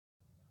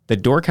The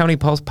Door County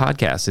Pulse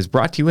podcast is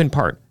brought to you in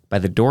part by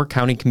the Door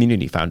County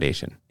Community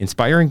Foundation,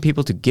 inspiring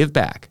people to give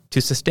back, to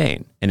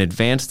sustain, and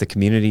advance the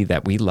community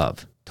that we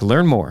love. To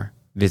learn more,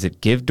 visit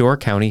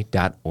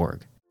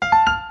givedoorcounty.org.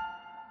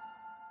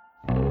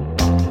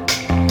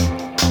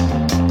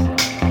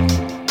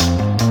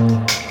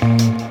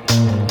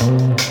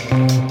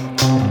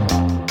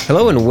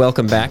 Hello and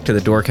welcome back to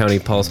the Door County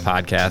Pulse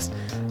podcast.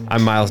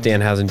 I'm Myles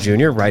Dannhausen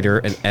Jr., writer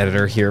and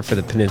editor here for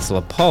the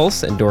Peninsula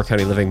Pulse and Door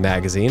County Living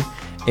magazine.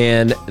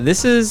 And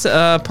this is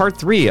part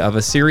 3 of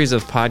a series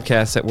of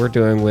podcasts that we're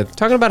doing with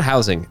talking about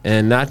housing,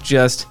 and not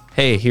just,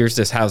 hey, here's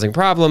this housing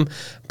problem,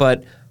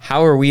 but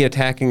how are we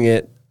attacking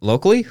it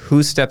locally?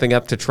 Who's stepping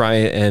up to try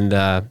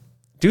and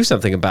do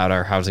something about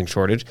our housing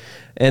shortage?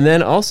 And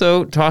then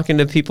also talking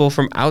to people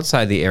from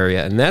outside the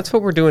area. And that's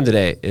what we're doing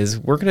today, is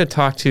we're going to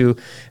talk to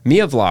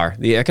Mia Vlaar,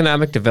 the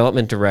Economic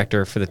Development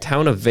Director for the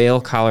Town of Vail,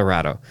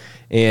 Colorado.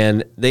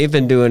 And they've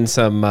been doing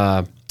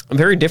some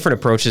very different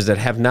approaches that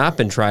have not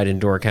been tried in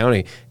Door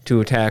County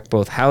to attack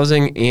both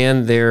housing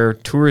and their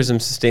tourism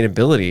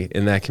sustainability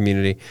in that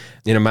community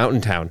in a mountain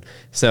town.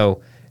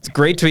 So it's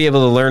great to be able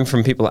to learn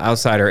from people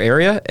outside our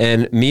area.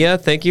 And Mia,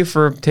 thank you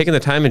for taking the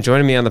time and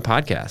joining me on the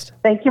podcast.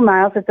 Thank you,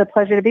 Myles. It's a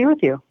pleasure to be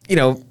with you. You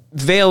know,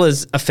 Vail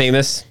is a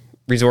famous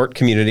resort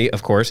community,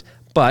 of course,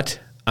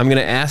 but I'm going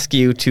to ask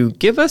you to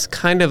give us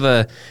kind of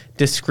a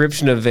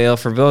description of Vail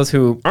for those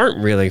who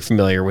aren't really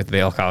familiar with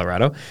Vail,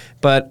 Colorado,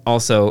 but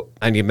also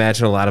I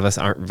imagine a lot of us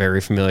aren't very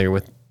familiar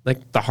with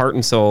like the heart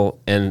and soul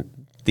and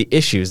the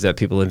issues that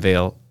people in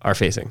Vail are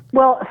facing.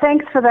 Well,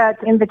 thanks for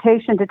that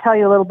invitation to tell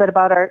you a little bit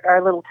about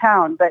our little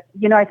town. But,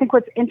 you know, I think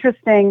what's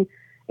interesting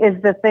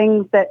is the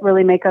things that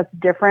really make us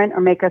different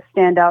or make us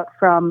stand out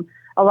from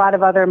a lot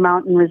of other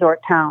mountain resort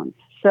towns.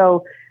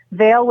 So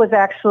Vail was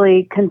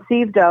actually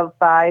conceived of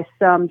by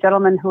some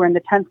gentlemen who were in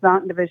the 10th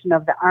Mountain Division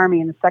of the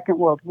Army in the Second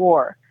World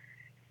War.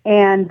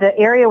 And the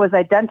area was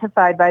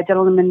identified by a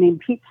gentleman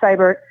named Pete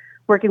Seibert,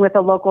 working with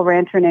a local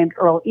rancher named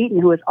Earl Eaton,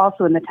 who was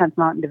also in the 10th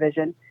Mountain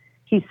Division.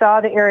 He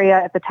saw the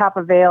area at the top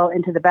of Vail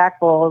into the back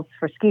bowls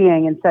for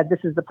skiing and said,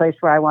 this is the place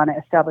where I want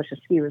to establish a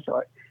ski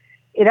resort.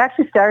 It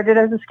actually started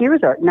as a ski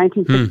resort in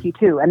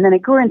 1962, and then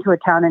it grew into a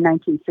town in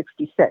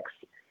 1966.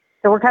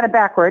 So we're kind of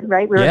backward,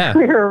 right? We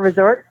were a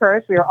resort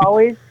first. We were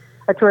always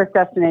a tourist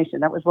destination.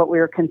 That was what we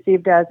were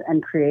conceived as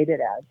and created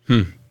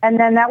as. And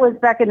then that was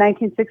back in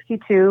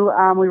 1962.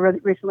 We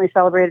recently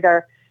celebrated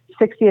our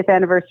 60th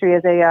anniversary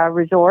as a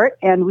resort,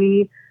 and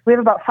we have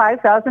about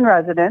 5,000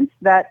 residents.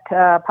 That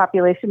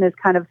population is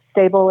kind of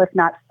stable, if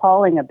not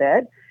falling a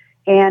bit,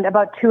 and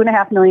about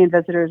 2.5 million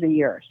visitors a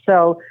year.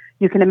 So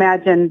you can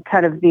imagine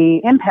kind of the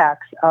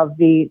impacts of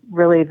the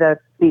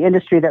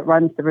industry that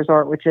runs the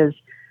resort, which is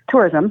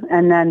tourism,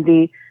 and then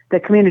the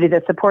community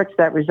that supports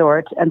that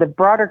resort, and the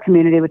broader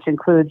community, which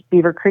includes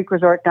Beaver Creek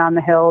Resort down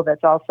the hill,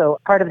 that's also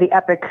part of the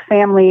Epic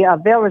family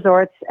of Vail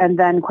resorts, and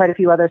then quite a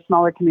few other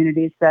smaller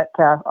communities that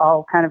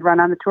all kind of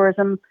run on the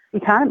tourism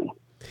economy.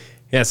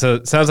 Yeah, so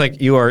it sounds like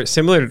you are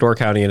similar to Door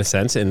County in a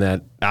sense, in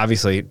that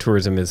obviously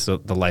tourism is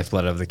the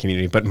lifeblood of the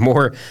community, but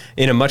more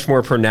in a much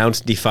more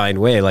pronounced, defined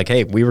way. Like,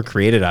 hey, we were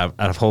created out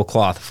of whole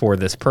cloth for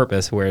this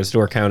purpose, whereas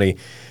Door County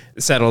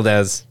settled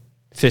as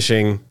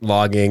fishing,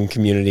 logging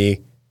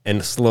community,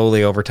 and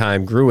slowly over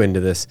time grew into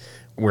this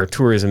where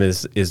tourism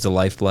is the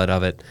lifeblood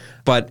of it.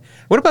 But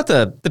what about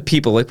the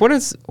people? Like, what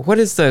is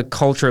the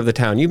culture of the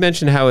town? You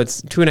mentioned how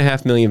it's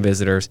 2.5 million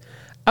visitors.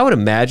 I would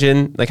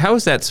imagine, like, how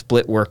does that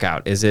split work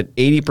out? Is it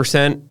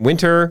 80%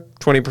 winter,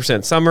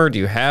 20% summer? Do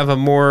you have a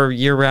more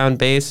year-round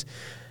base?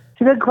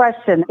 It's a good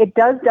question. It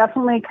does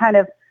definitely kind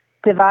of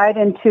divide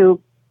into,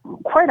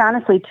 quite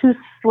honestly, 2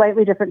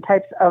 slightly different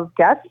types of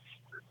guests.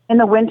 In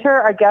the winter,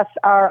 our guests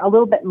are a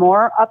little bit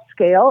more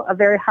upscale, a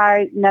very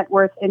high net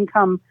worth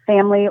income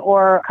family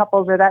or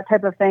couples or that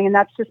type of thing. And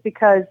that's just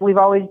because we've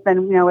always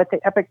been, you know, at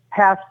the Epic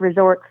Pass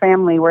Resort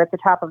family, we're at the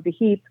top of the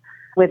heap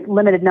with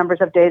limited numbers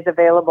of days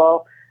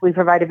available. We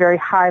provide a very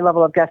high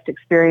level of guest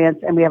experience,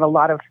 and we have a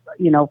lot of,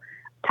 you know,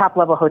 top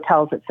level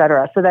hotels, et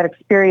cetera. So that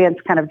experience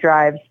kind of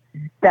drives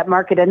that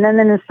market. And then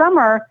in the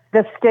summer,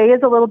 the stay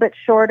is a little bit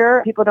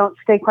shorter. People don't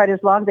stay quite as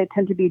long. They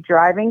tend to be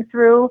driving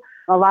through,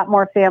 a lot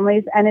more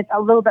families, and it's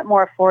a little bit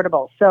more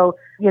affordable. So,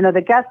 you know,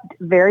 the guest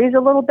varies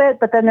a little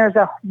bit, but then there's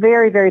a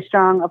very, very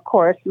strong, of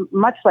course,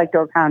 much like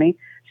Door County,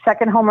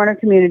 second homeowner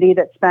community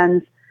that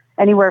spends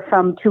anywhere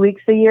from 2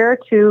 weeks a year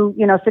to,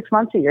 6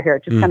 months a year here.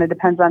 It just kind of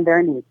depends on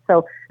their needs.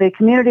 So the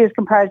community is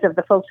comprised of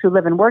the folks who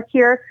live and work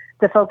here,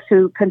 the folks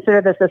who consider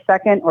this a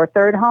second or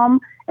third home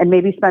and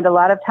maybe spend a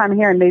lot of time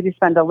here and maybe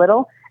spend a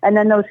little, and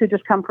then those who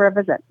just come for a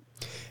visit.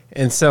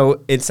 And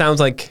so it sounds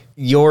like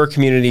your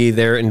community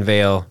there in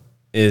Vail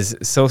is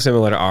so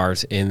similar to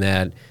ours in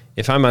that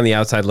if I'm on the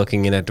outside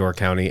looking in at Door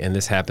County and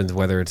this happens,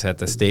 whether it's at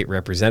the state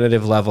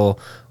representative level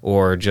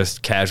or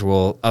just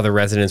casual other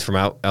residents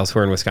from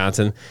elsewhere in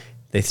Wisconsin,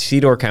 they see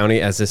Door County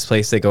as this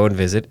place they go and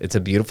visit. It's a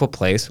beautiful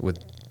place with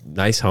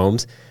nice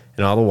homes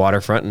and all the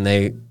waterfront, and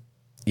they,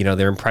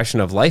 their impression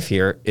of life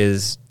here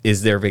is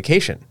their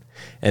vacation.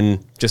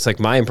 And just like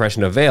my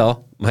impression of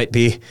Vail might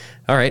be,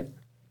 all right,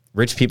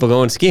 rich people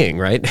going skiing,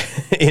 right?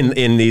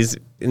 in these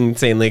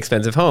insanely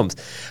expensive homes.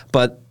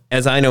 But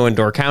as I know in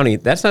Door County,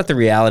 that's not the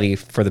reality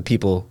for the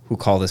people who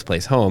call this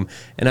place home.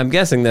 And I'm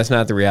guessing that's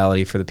not the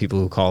reality for the people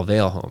who call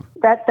Vail home.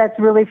 That's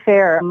really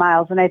fair,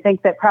 Myles. And I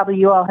think that probably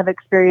you all have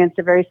experienced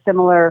a very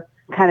similar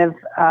kind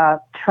of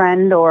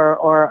trend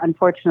or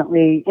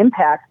unfortunately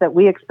impact that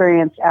we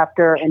experienced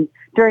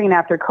during and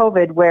after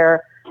COVID,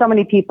 where so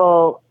many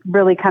people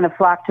really kind of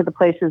flocked to the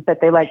places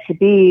that they like to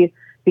be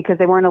because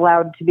they weren't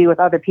allowed to be with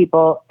other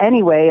people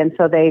anyway. And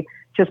so they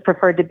just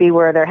preferred to be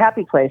where their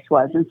happy place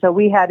was. And so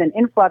we had an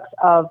influx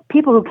of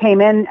people who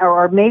came in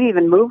or maybe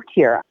even moved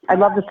here. I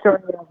love the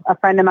story of a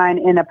friend of mine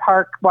in a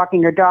park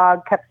walking her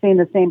dog, kept seeing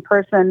the same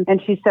person.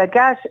 And she said,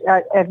 gosh,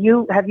 have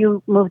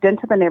you moved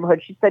into the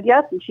neighborhood? She said,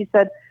 yes. And she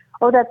said,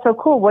 oh, that's so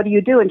cool. What do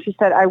you do? And she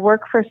said, I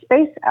work for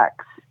SpaceX.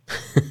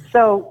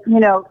 So,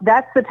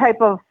 that's the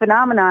type of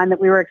phenomenon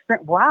that we were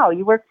experiencing. Wow,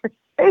 you work for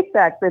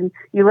SpaceX and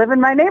you live in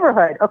my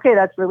neighborhood. Okay,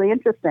 that's really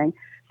interesting.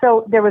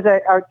 So there was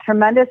a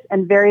tremendous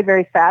and very,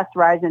 very fast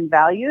rise in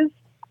values,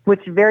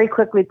 which very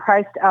quickly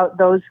priced out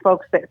those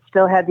folks that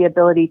still had the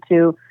ability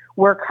to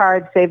work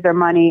hard, save their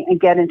money, and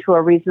get into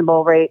a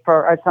reasonable rate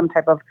or some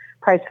type of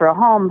price for a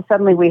home.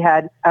 Suddenly we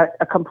had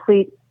a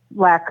complete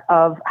lack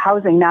of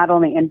housing, not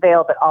only in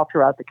Vail, but all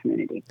throughout the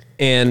community.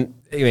 And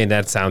I mean,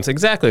 that sounds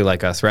exactly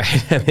like us,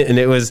 right? And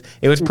it was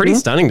pretty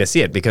stunning to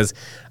see it, because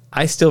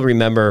I still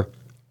remember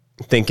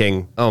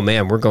thinking, oh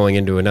man, we're going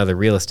into another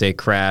real estate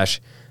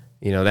crash.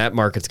 That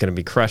market's going to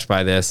be crushed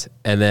by this.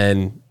 And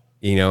then,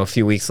 a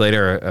few weeks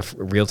later, a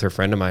realtor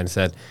friend of mine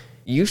said,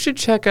 you should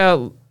check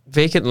out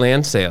vacant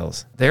land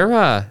sales.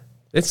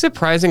 It's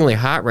surprisingly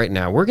hot right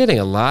now. We're getting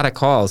a lot of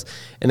calls.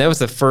 And that was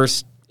the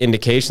first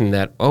indication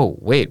that, oh,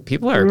 wait,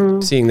 people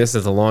are seeing this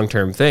as a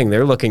long-term thing.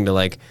 They're looking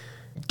to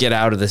get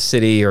out of the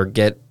city or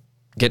get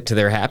to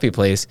their happy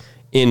place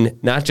in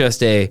not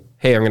just hey,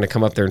 I'm going to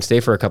come up there and stay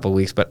for a couple of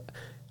weeks, but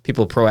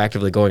people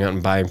proactively going out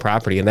and buying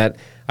property. And that,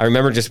 I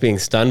remember just being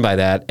stunned by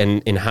that.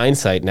 And in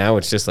hindsight, now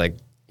it's just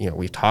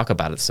we talk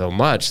about it so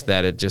much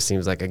that it just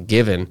seems like a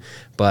given,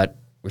 but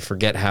we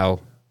forget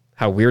how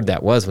weird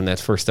that was when that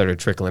first started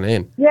trickling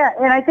in. Yeah,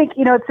 and I think,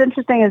 it's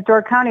interesting is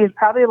Door County is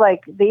probably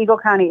like the Eagle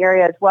County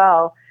area as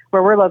well,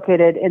 where we're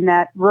located, in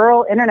that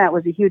rural internet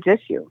was a huge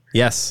issue.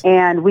 Yes.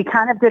 And we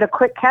kind of did a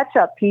quick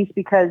catch-up piece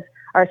because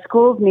our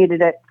schools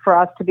needed it for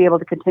us to be able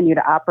to continue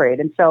to operate.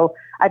 And so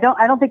I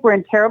don't think we're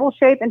in terrible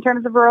shape in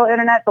terms of rural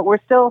internet, but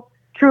we're still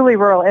truly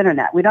rural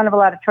internet. We don't have a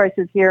lot of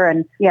choices here.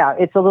 And yeah,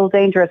 it's a little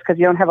dangerous because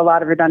you don't have a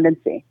lot of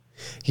redundancy.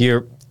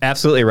 You're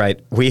absolutely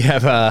right. We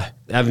have,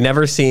 I've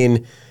never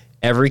seen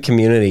every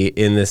community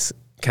in this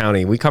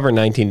county. We cover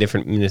 19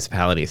 different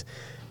municipalities,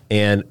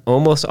 and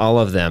almost all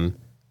of them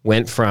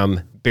went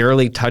from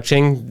barely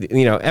touching,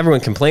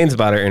 everyone complains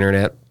about our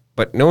internet,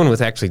 but no one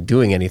was actually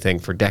doing anything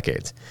for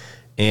decades.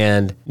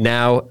 And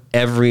now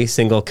every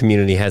single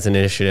community has an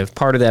initiative.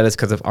 Part of that is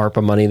because of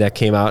ARPA money that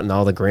came out and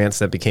all the grants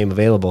that became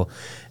available.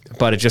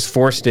 But it just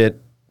forced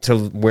it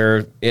to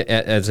where,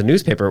 as a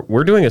newspaper,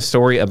 we're doing a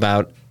story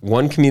about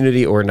one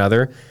community or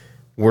another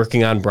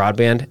working on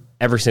broadband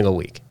every single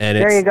week. And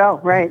there you go,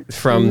 right.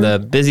 From the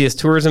busiest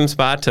tourism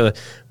spot to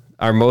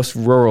our most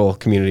rural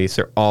communities,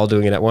 they're all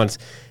doing it at once.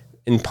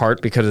 In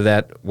part because of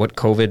that, what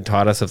COVID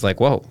taught us of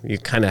whoa, you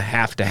kind of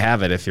have to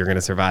have it if you're going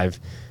to survive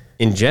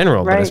in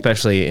general, right. But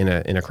especially in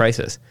a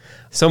crisis.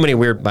 So many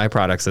weird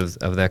byproducts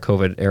of that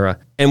COVID era.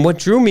 And what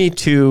drew me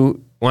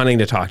to wanting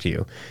to talk to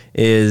you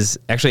is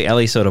actually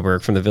Ellie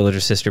Soderberg from the Village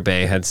of Sister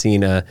Bay had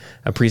seen a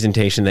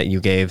presentation that you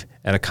gave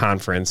at a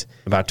conference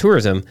about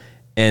tourism,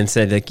 and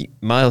said,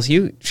 Myles,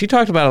 she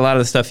talked about a lot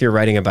of the stuff you're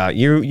writing about.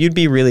 You'd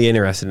be really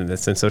interested in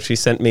this. And so she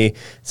sent me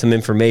some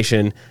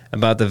information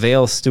about the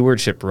Vail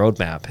Stewardship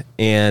Roadmap.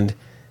 And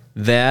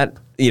that,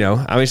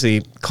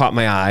 obviously caught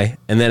my eye.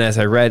 And then as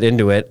I read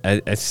into it,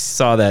 I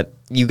saw that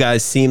you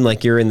guys seem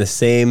like you're in the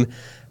same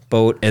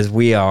boat as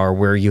we are,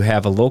 where you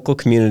have a local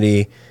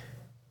community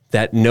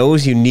that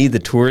knows you need the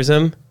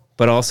tourism,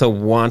 but also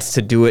wants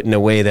to do it in a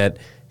way that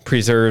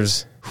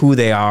preserves who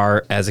they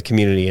are as a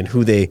community and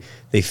who they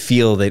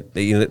feel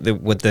that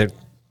what they're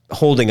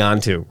holding on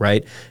to,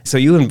 right? So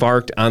you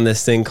embarked on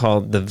this thing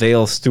called the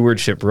Vail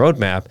Stewardship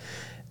Roadmap,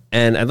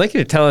 and I'd like you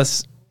to tell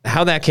us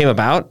how that came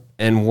about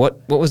and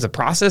what was the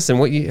process and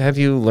what have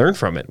you learned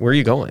from it? Where are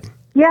you going?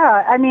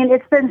 Yeah, I mean,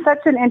 it's been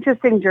such an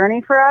interesting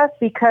journey for us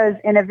because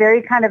in a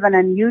very kind of an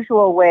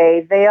unusual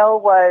way,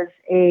 Vail was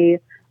a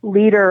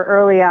leader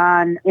early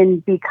on in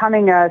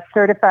becoming a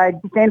certified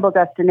sustainable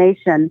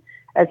destination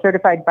as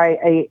certified by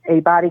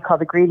a body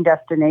called the Green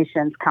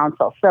Destinations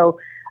Council. So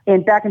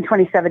back in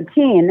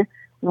 2017,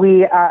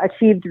 we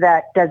achieved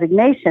that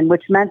designation,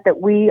 which meant that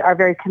we are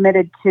very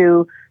committed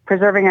to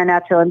preserving our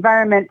natural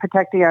environment,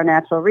 protecting our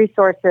natural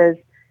resources,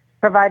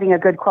 providing a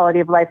good quality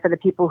of life for the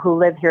people who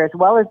live here as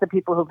well as the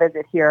people who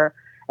visit here,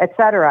 et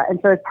cetera. And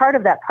so as part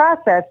of that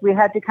process, we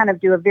had to kind of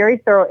do a very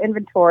thorough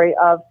inventory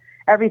of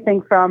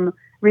everything from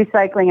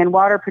recycling and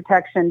water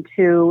protection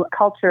to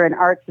culture and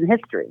arts and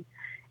history.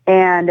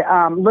 and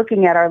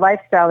looking at our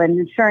lifestyle and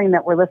ensuring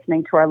that we're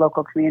listening to our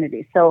local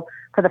community. So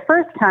for the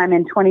first time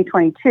in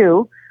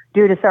 2022,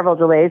 due to several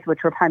delays, which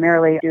were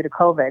primarily due to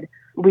COVID,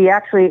 we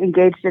actually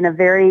engaged in a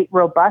very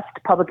robust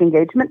public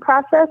engagement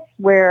process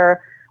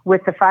where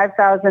with the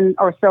 5,000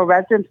 or so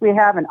residents we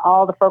have and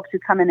all the folks who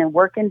come in and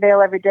work in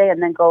Vail every day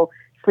and then go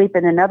sleep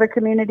in another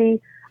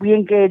community, we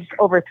engaged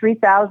over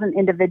 3,000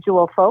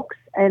 individual folks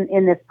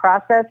in this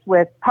process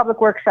with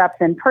public workshops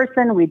in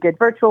person. We did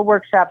virtual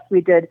workshops.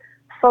 We did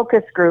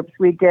focus groups.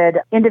 We did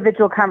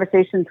individual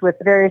conversations with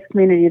various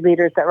community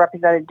leaders that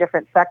represented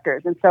different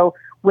sectors. And so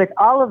with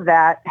all of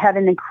that, had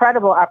an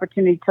incredible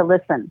opportunity to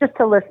listen, just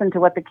to listen to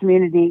what the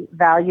community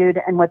valued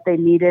and what they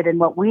needed and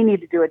what we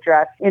needed to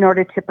address in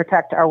order to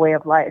protect our way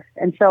of life.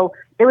 And so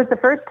it was the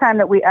first time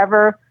that we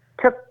ever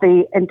took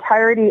the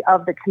entirety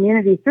of the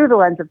community through the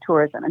lens of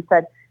tourism and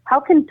said, how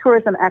can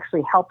tourism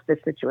actually help this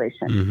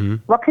situation? Mm-hmm.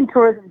 What can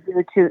tourism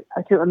do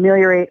to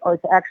ameliorate or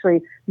to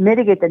actually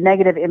mitigate the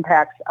negative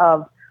impacts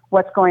of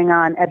what's going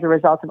on as a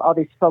result of all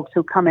these folks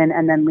who come in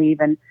and then leave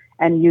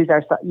and use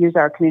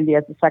our community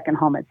as a second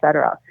home, et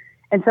cetera.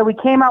 And so we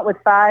came out with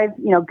 5,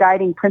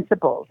 guiding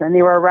principles, and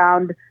they were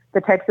around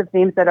the types of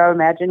themes that I would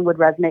imagine would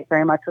resonate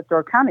very much with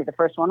Door County. The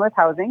first one was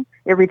housing.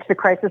 It reached a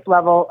crisis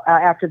level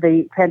after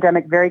the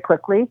pandemic very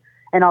quickly.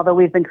 And although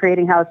we've been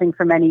creating housing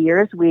for many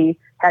years, we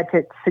had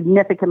to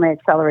significantly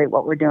accelerate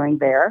what we're doing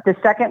there. The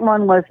second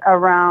one was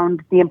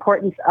around the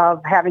importance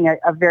of having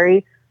a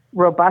very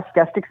robust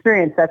guest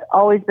experience. That's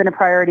always been a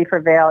priority for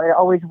Vail. It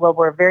always will.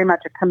 We're very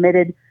much a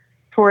committed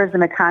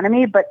tourism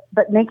economy, but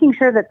making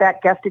sure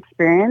that guest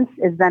experience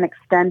is then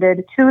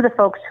extended to the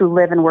folks who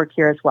live and work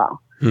here as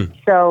well.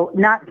 So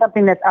not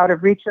something that's out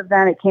of reach of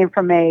them. It came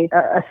from a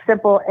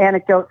simple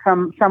anecdote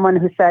from someone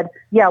who said,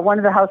 yeah, one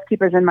of the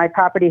housekeepers in my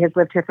property has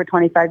lived here for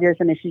 25 years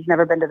and she's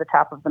never been to the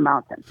top of the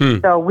mountain.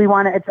 So we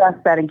want to address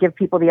that and give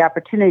people the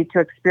opportunity to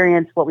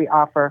experience what we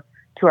offer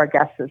to our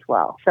guests as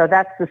well. So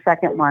that's the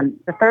second one.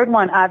 The third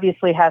one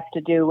obviously has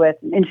to do with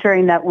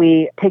ensuring that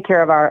we take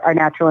care of our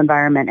natural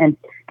environment and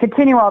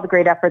continue all the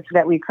great efforts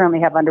that we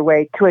currently have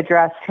underway to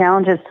address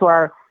challenges to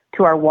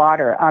our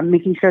water,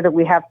 making sure that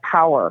we have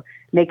power,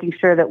 making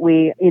sure that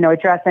we,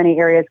 address any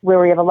areas where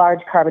we have a large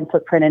carbon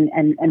footprint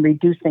and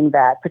reducing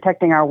that,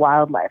 protecting our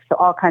wildlife. So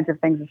all kinds of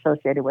things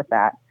associated with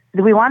that.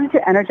 We wanted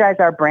to energize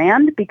our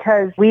brand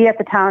because we at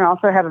the town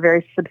also have a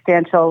very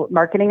substantial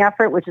marketing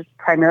effort, which is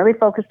primarily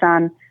focused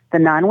on the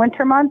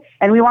non-winter months.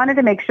 And we wanted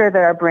to make sure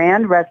that our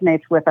brand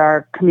resonates with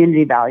our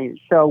community values.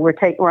 So we're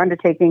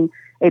undertaking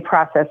a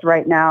process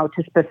right now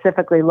to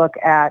specifically look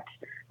at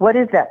what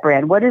is that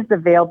brand? What is the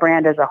Vail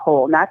brand as a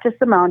whole? Not just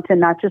the mountain,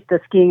 not just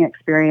the skiing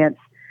experience,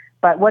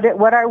 but what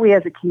are we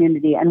as a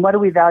community and what do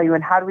we value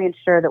and how do we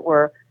ensure that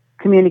we're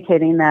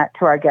communicating that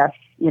to our guests,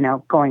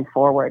 going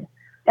forward?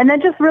 And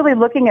then just really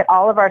looking at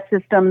all of our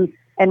systems,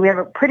 and we have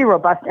a pretty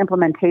robust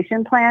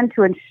implementation plan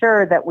to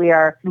ensure that we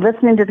are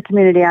listening to the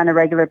community on a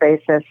regular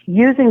basis,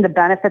 using the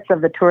benefits of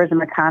the tourism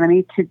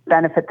economy to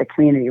benefit the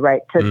community,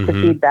 right? To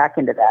feed back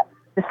into that.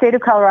 The state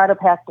of Colorado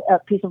passed a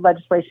piece of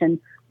legislation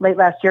late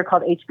last year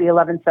called HB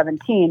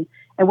 1117.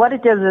 And what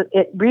it did is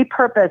it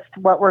repurposed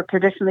what were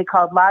traditionally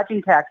called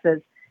lodging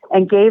taxes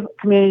and gave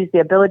communities the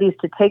abilities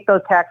to take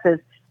those taxes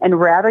and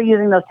rather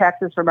using those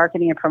taxes for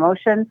marketing and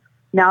promotion,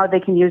 now they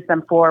can use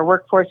them for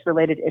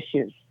workforce-related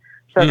issues.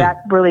 So that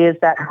really is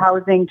that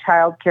housing,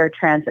 childcare,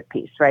 transit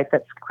piece, right?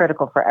 That's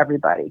critical for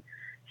everybody.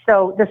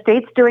 So the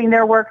state's doing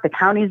their work, the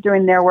county's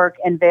doing their work,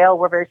 and Vail,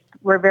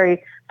 we're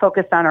very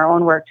focused on our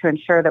own work to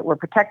ensure that we're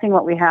protecting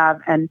what we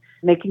have and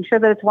making sure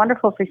that it's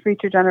wonderful for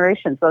future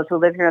generations, those who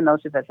live here and those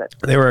who visit.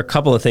 There were a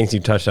couple of things you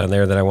touched on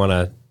there that I want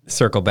to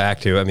circle back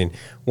to. I mean,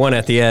 one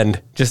at the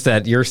end, just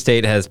that your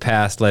state has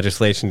passed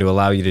legislation to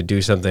allow you to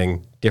do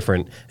something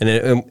different.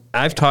 And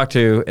I've talked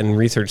to and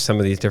researched some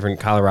of these different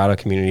Colorado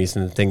communities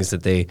and the things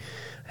that they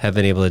have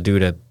been able to do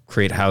to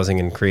create housing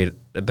and create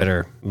a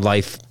better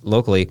life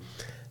locally.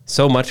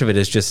 So much of it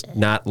is just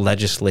not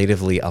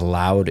legislatively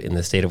allowed in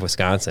the state of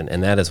Wisconsin,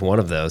 and that is one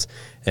of those.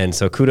 And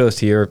so kudos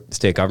to your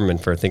state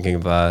government for thinking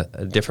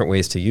of different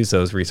ways to use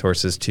those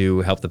resources to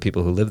help the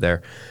people who live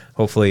there.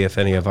 Hopefully, if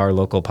any of our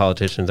local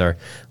politicians are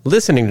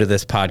listening to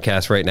this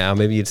podcast right now,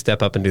 maybe you'd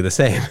step up and do the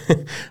same.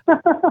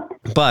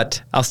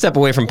 But I'll step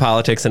away from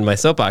politics and my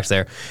soapbox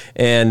there.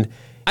 And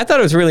I thought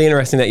it was really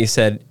interesting that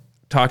you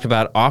talked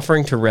about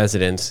offering to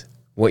residents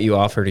what you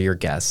offer to your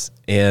guests.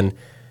 And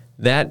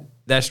that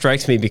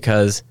strikes me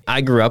because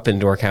I grew up in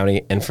Door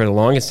County, and for the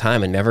longest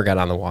time, I never got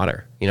on the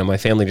water. My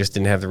family just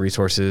didn't have the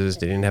resources.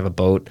 They didn't have a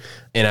boat.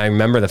 And I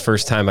remember the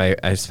first time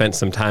I spent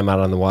some time out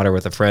on the water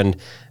with a friend.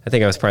 I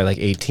think I was probably like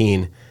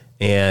 18,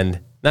 and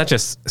not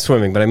just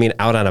swimming, but I mean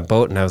out on a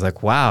boat. And I was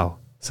like, wow,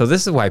 so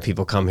this is why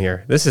people come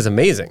here. This is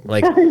amazing.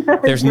 Like,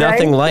 there's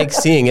nothing like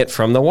seeing it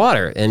from the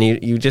water. And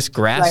you just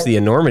grasp the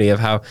enormity of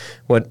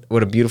what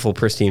a beautiful,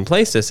 pristine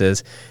place this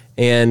is.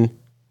 And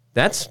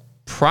that's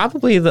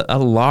probably a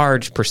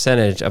large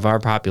percentage of our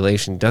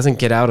population doesn't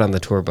get out on the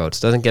tour boats,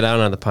 doesn't get out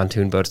on the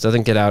pontoon boats,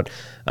 doesn't get out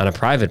on a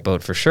private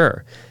boat for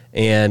sure.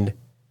 And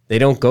they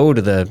don't go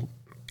to the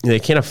they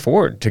can't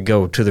afford to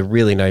go to the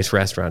really nice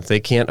restaurants. They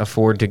can't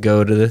afford to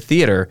go to the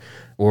theater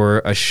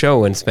or a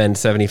show and spend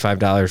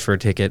 $75 for a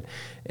ticket.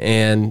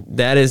 And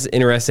that is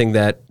interesting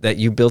that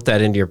you built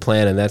that into your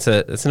plan. And that's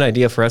an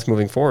idea for us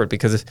moving forward,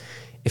 because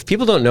if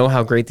people don't know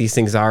how great these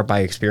things are by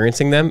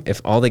experiencing them,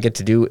 if all they get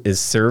to do is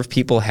serve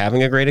people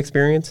having a great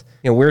experience,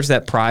 where's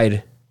that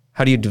pride?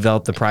 How do you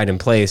develop the pride in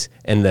place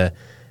and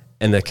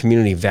the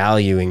community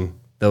valuing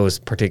those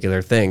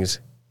particular things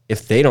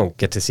if they don't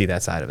get to see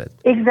that side of it?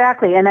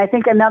 Exactly. And I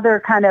think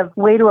another kind of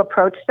way to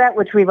approach that,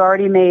 which we've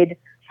already made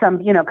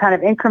some, kind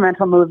of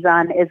incremental moves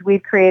on, is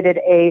we've created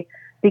a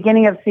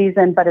beginning of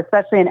season, but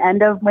especially an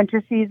end of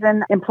winter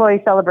season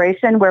employee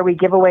celebration where we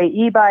give away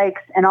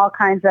e-bikes and all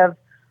kinds of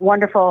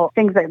wonderful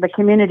things that the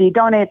community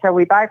donates or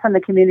we buy from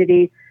the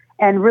community.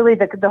 And really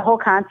the whole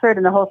concert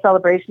and the whole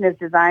celebration is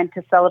designed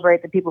to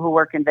celebrate the people who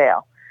work in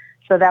Vail.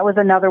 So that was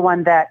another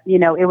one that,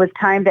 it was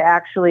time to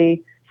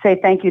actually say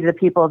thank you to the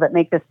people that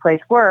make this place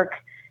work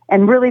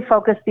and really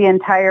focus the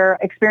entire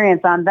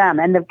experience on them.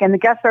 And the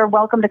guests are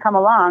welcome to come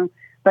along,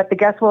 but the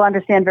guests will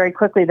understand very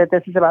quickly that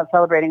this is about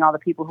celebrating all the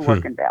people who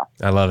work in Vail.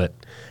 I love it.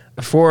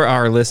 For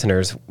our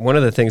listeners, one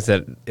of the things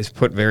that is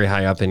put very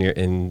high up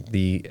in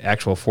the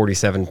actual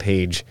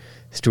 47-page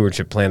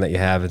stewardship plan that you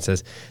have, it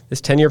says, this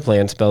 10-year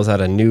plan spells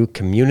out a new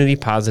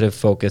community-positive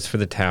focus for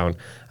the town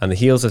on the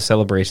heels of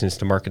celebrations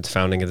to mark its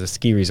founding as a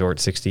ski resort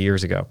 60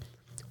 years ago.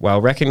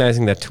 While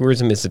recognizing that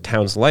tourism is the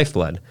town's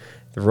lifeblood,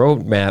 the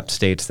roadmap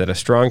states that a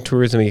strong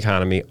tourism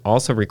economy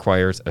also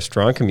requires a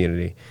strong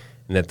community,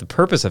 and that the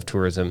purpose of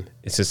tourism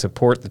is to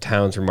support the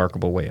town's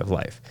remarkable way of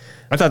life.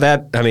 I thought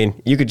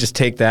that, you could just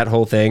take that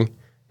whole thing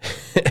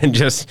and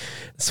just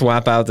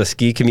swap out the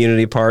ski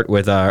community part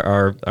with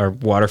our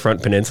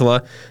waterfront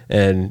peninsula,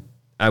 and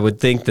I would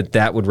think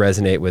that would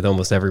resonate with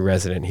almost every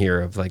resident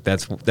here of like,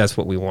 that's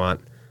what we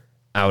want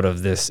out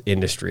of this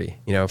industry.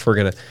 If we're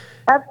going to...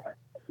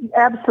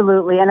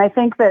 Absolutely. And I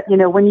think that,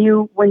 when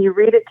you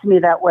read it to me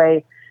that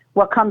way,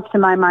 what comes to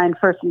my mind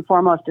first and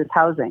foremost is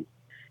housing.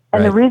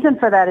 And the reason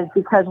for that is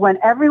because when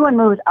everyone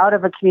moves out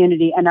of a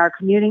community and are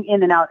commuting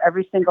in and out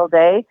every single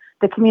day,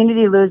 the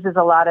community loses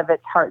a lot of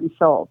its heart and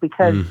soul,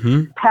 because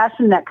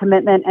passion, that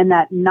commitment, and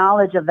that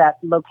knowledge of that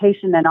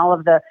location and all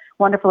of the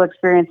wonderful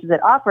experiences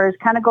it offers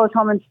kind of goes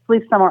home and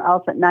sleeps somewhere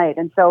else at night.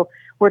 And so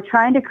we're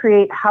trying to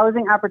create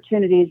housing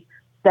opportunities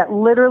that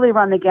literally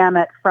run the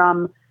gamut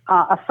from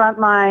a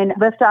frontline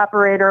lift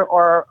operator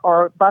or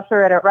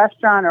busser at a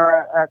restaurant or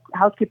a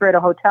housekeeper at a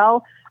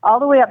hotel, all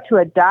the way up to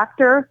a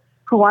doctor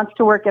who wants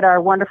to work at our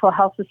wonderful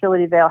health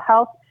facility, Vail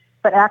Health,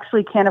 but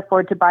actually can't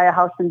afford to buy a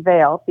house in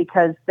Vail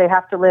because they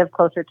have to live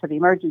closer to the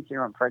emergency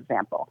room, for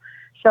example.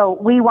 So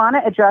we want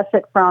to address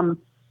it from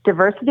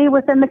diversity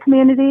within the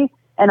community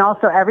and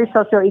also every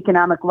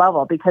socioeconomic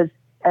level, because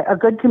a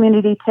good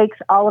community takes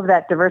all of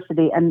that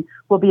diversity and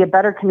will be a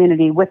better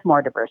community with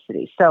more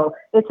diversity. So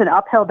it's an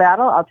uphill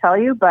battle, I'll tell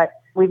you, but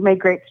we've made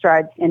great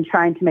strides in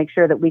trying to make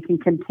sure that we can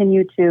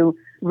continue to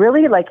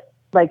really like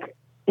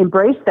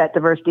embrace that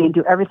diversity and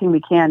do everything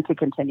we can to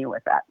continue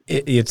with that.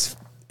 It's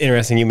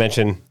interesting. You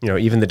mentioned,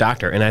 even the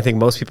doctor. And I think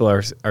most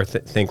people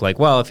think like,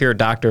 well, if you're a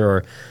doctor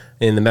or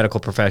in the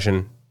medical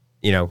profession,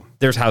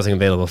 there's housing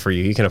available for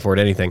you. You can afford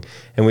anything.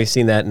 And we've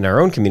seen that in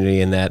our own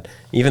community, in that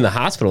even the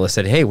hospital has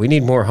said, hey, we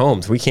need more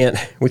homes. We can't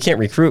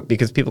recruit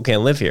because people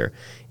can't live here.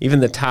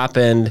 Even the top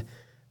end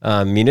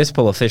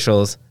municipal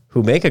officials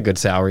who make a good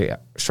salary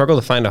struggle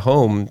to find a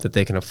home that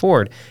they can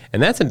afford.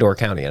 And that's in Door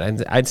County.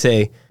 And I'd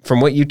say,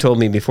 from what you told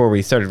me before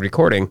we started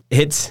recording,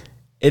 it's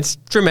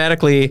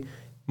dramatically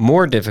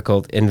more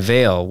difficult in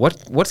Vail.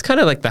 What's kind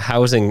of like the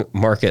housing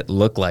market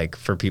look like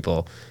for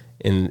people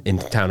in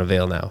Town of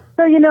Vail now?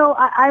 So,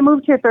 I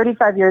moved here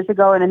 35 years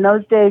ago, and in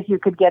those days you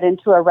could get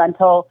into a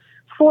rental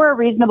for a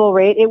reasonable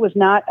rate. It was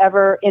not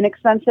ever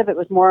inexpensive. It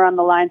was more on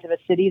the lines of a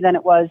city than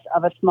it was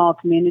of a small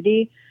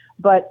community.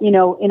 But, in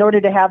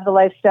order to have the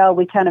lifestyle,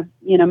 we kind of,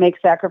 make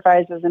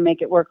sacrifices and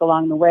make it work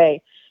along the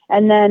way.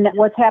 And then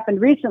what's happened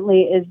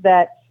recently is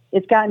that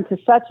it's gotten to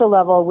such a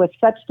level with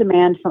such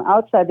demand from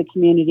outside the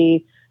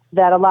community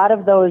that a lot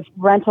of those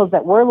rentals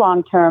that were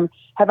long-term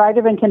have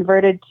either been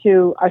converted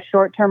to a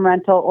short-term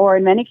rental, or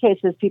in many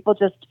cases, people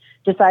just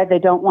decide they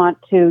don't want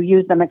to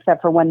use them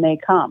except for when they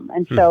come.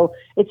 And so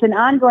it's an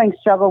ongoing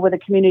struggle with a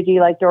community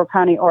like Door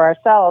County or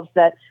ourselves,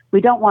 that we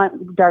don't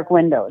want dark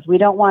windows. We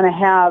don't want to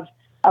have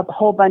a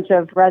whole bunch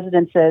of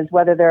residences,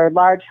 whether they're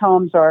large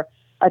homes or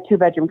a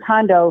 2-bedroom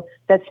condo,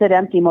 that sit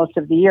empty most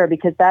of the year,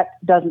 because that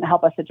doesn't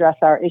help us address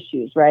our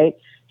issues, right?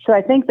 So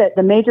I think that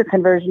the major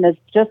conversion is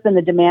just in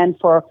the demand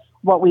for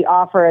what we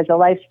offer as a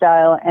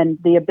lifestyle and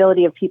the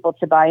ability of people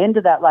to buy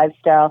into that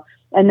lifestyle,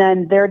 and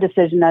then their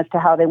decision as to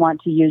how they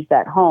want to use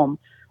that home.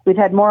 We've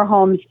had more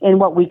homes in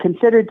what we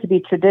considered to be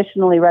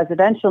traditionally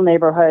residential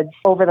neighborhoods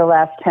over the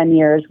last 10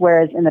 years,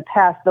 whereas in the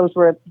past, those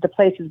were the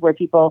places where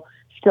people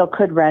still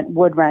could rent,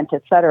 would rent,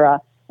 et cetera.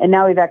 And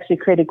now we've actually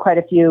created quite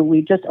a few.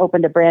 We just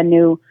opened a brand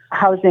new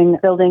housing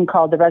building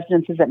called the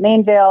Residences at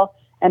Mainvale,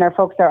 and our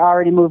folks are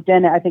already moved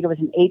in. I think it was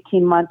an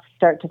 18-month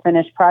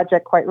start-to-finish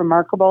project, quite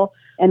remarkable.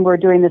 And we're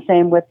doing the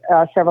same with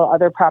several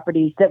other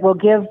properties that will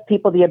give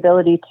people the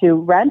ability to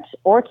rent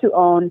or to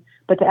own,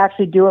 but to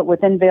actually do it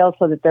within Vail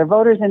so that they're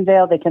voters in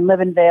Vail, they can live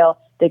in Vail,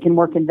 they can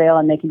work in Vail,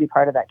 and they can be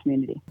part of that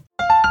community.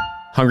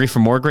 Hungry for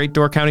more great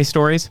Door County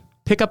stories?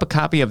 Pick up a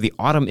copy of the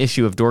autumn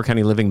issue of Door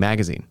County Living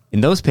magazine. In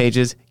those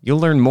pages, you'll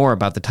learn more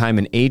about the time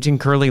an aging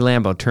Curly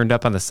Lambo turned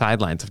up on the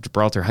sidelines of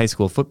Gibraltar High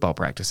School football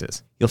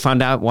practices. You'll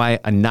find out why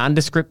a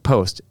nondescript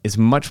post is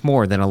much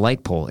more than a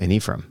light pole in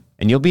Ephraim.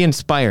 And you'll be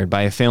inspired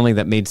by a family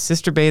that made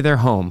Sister Bay their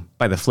home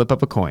by the flip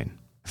of a coin.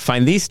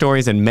 Find these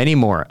stories and many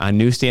more on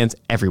newsstands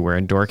everywhere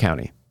in Door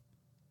County.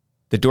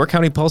 The Door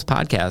County Pulse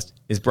podcast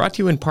is brought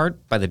to you in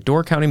part by the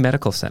Door County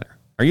Medical Center.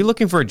 Are you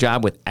looking for a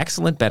job with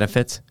excellent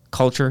benefits,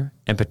 culture,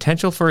 and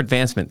potential for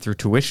advancement through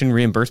tuition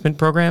reimbursement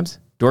programs?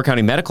 Door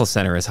County Medical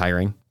Center is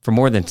hiring. For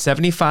more than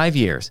 75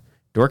 years,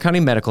 Door County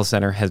Medical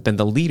Center has been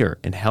the leader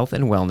in health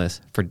and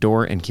wellness for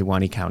Door and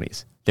Kewaunee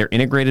counties. Their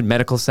integrated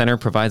medical center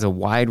provides a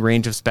wide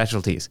range of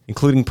specialties,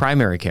 including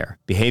primary care,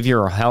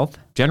 behavioral health,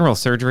 general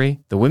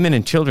surgery, the Women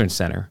and Children's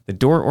Center, the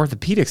Door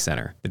Orthopedic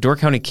Center, the Door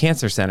County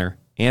Cancer Center,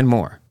 and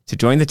more. To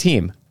join the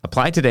team,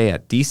 apply today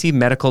at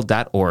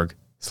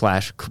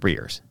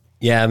dcmedical.org/careers.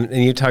 Yeah,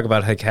 and you talk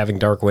about like having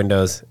dark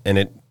windows, and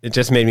it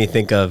just made me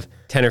think of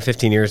 10 or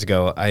 15 years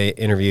ago, I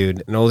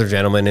interviewed an older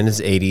gentleman in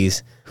his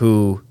 80s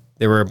who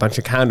there were a bunch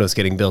of condos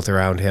getting built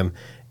around him,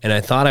 and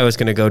I thought I was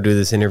going to go do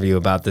this interview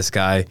about this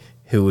guy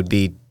who would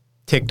be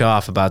ticked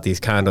off about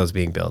these condos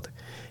being built.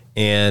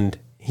 And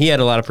he had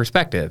a lot of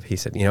perspective. He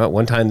said, at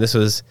one time this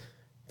was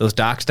those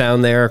docks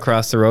down there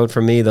across the road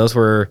from me, those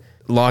were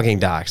logging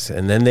docks,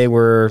 and then they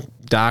were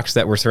docks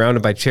that were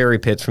surrounded by cherry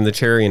pits from the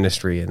cherry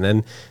industry, and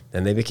then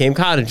they became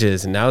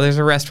cottages, and now there's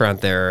a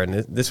restaurant there, and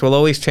this will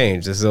always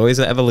change. This is always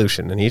an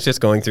evolution. And he's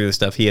just going through the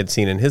stuff he had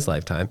seen in his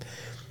lifetime.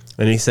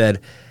 And he said,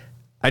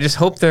 I just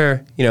hope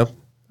they're,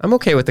 I'm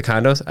okay with the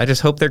condos. I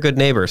just hope they're good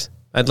neighbors.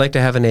 I'd like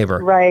to have a neighbor.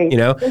 Right.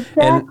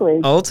 Exactly.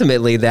 And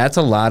ultimately, that's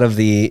a lot of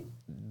the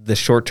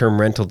short-term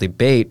rental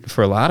debate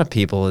for a lot of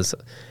people is,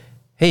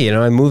 hey,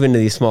 I move into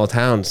these small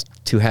towns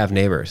to have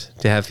neighbors,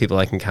 to have people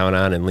I can count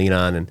on and lean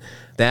on. And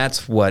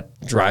that's what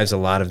drives a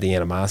lot of the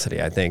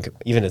animosity, I think,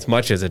 even as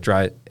much as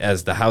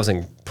as the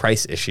housing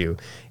price issue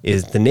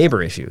is the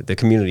neighbor issue, the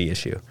community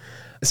issue.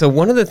 So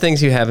one of the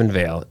things you have in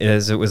Vail,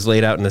 as it was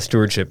laid out in the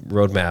stewardship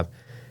roadmap,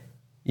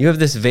 you have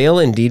this Vail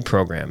and Deed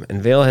program,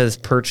 and Vail has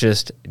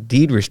purchased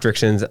deed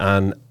restrictions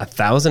on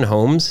 1,000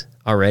 homes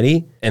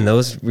already, and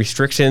those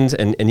restrictions,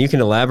 and you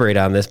can elaborate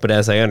on this, but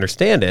as I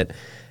understand it,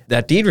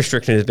 that deed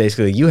restriction is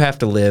basically you have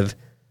to live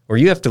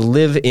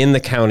in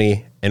the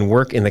county and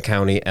work in the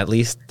county at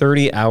least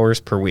 30 hours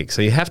per week.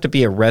 So you have to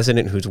be a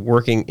resident who's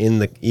working in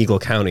the Eagle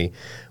County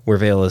where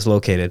Vail is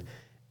located.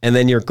 And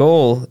then your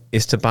goal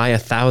is to buy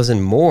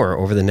 1,000 more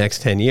over the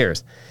next 10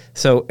 years.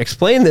 So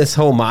explain this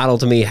whole model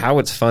to me, how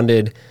it's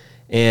funded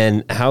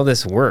and how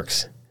this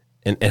works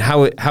and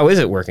how is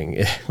it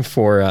working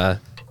for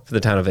the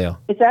town of Vail?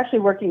 It's actually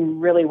working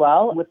really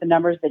well with the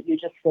numbers that you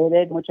just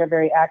stated, which are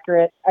very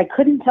accurate. I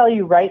couldn't tell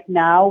you right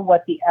now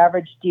what the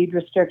average deed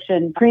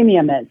restriction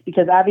premium is,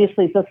 because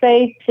obviously, so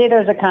say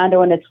there's a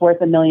condo and it's worth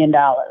 $1 million,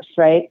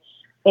 right?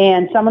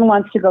 And someone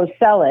wants to go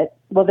sell it.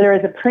 Well, there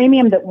is a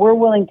premium that we're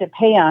willing to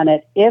pay on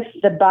it if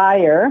the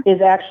buyer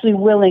is actually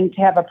willing to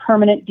have a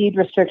permanent deed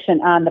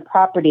restriction on the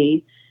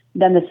property.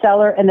 Then the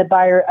seller and the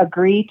buyer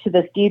agree to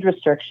this deed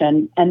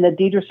restriction, and the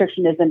deed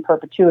restriction is in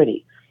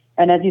perpetuity.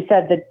 And as you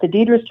said, the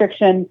deed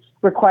restriction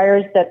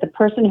requires that the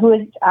person who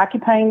is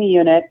occupying the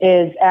unit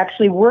is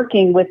actually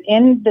working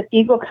within the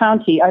Eagle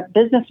County, a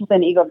business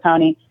within Eagle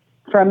County,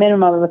 for a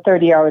minimum of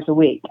 30 hours a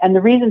week. And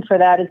the reason for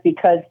that is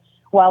because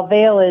while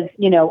Vail is,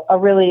 a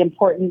really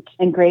important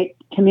and great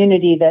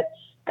community that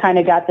kind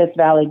of got this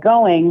valley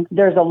going,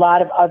 there's a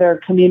lot of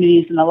other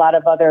communities and a lot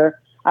of other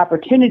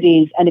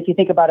opportunities. And if you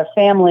think about a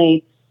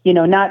family,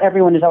 not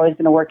everyone is always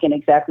going to work in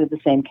exactly the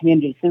same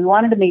community. So we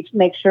wanted to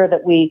make sure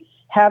that we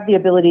have the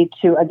ability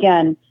to,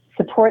 again,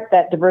 support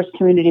that diverse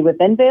community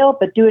within Vail,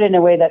 but do it in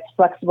a way that's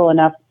flexible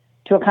enough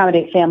to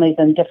accommodate families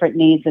and different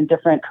needs and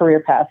different career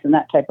paths and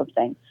that type of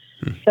thing.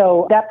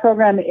 So that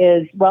program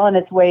is well on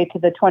its way to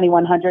the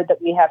 2,100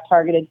 that we have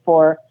targeted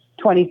for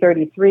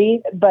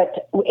 2033.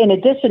 But in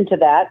addition to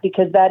that,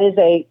 because that is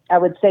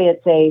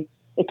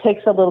it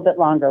takes a little bit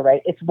longer,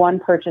 right? It's one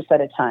purchase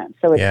at a time.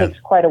 So it takes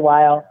quite a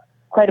while,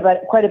 quite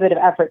a bit of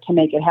effort to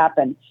make it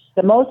happen.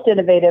 The most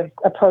innovative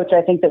approach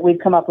I think that we've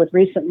come up with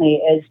recently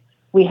is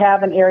we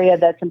have an area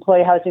that's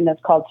employee housing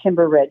that's called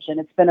Timber Ridge,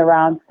 and it's been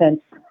around since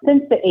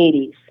the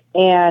 80s.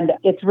 And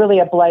it's really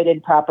a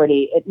blighted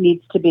property. It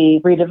needs to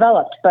be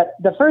redeveloped. But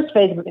the first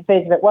phase of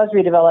it was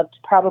redeveloped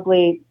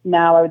probably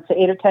now, I would say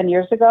 8 or 10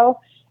 years ago.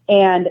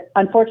 And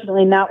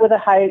unfortunately, not with a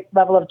high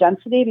level of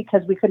density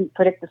because we couldn't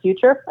predict the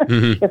future.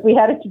 Mm-hmm. If we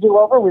had it to do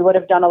over, we would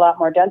have done a lot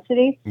more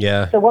density.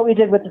 Yeah. So what we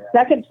did with the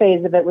second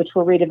phase of it, which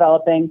we're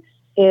redeveloping,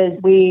 is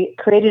we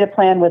created a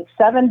plan with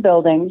 7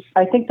 buildings.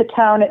 I think the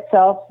town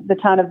itself, the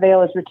Town of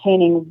Vail, is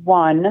retaining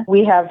 1.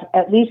 We have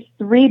at least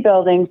 3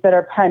 buildings that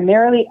are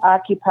primarily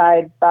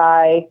occupied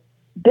by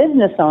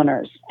business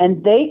owners,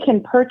 and they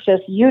can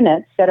purchase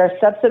units that are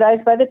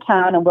subsidized by the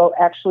town and will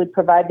actually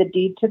provide the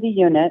deed to the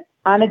unit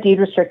on a deed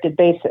restricted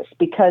basis,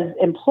 because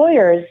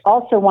employers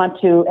also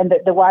want to, and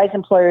the wise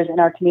employers in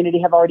our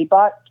community have already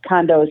bought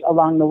condos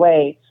along the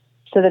way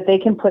so that they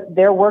can put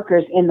their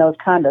workers in those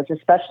condos,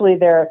 especially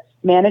their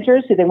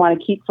managers who they want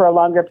to keep for a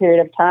longer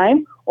period of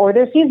time, or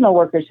their seasonal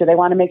workers who they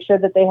want to make sure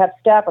that they have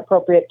staff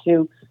appropriate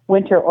to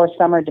winter or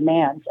summer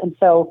demands. And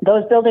so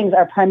those buildings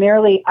are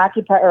primarily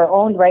occupied or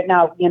owned right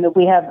now.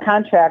 We have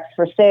contracts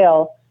for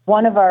sale.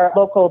 One of our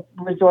local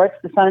resorts,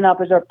 the Sun and Alp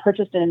Resort,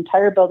 purchased an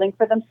entire building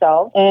for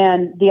themselves.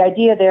 And the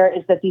idea there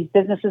is that these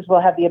businesses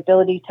will have the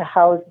ability to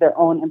house their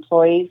own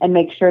employees and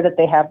make sure that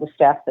they have the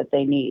staff that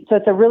they need. So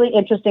it's a really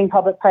interesting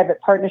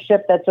public-private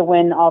partnership that's a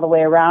win all the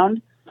way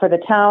around for the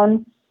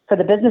town, for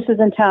the businesses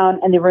in town,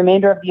 and the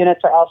remainder of the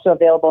units are also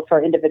available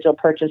for individual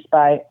purchase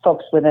by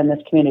folks within this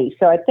community.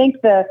 So I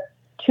think the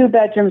 2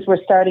 bedrooms were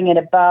starting at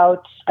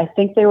about, I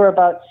think they were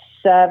about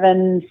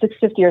 $650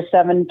 or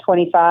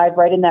 $725,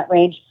 right in that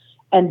range.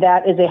 And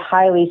that is a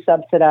highly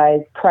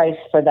subsidized price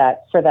for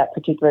that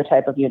particular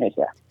type of unit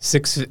here.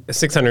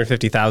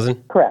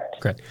 $650,000?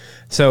 Correct.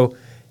 So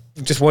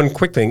just one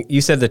quick thing.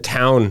 You said the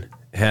town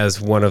has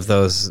one of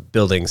those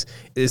buildings.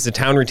 Is the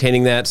town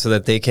retaining that so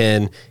that they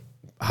can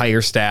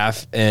hire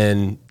staff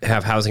and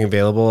have housing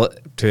available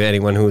to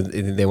anyone who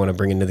they want to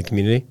bring into the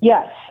community?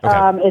 Yes.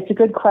 Okay. It's a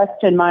good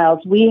question, Myles.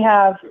 We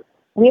have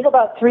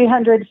about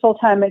 300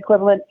 full-time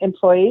equivalent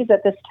employees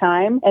at this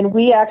time, and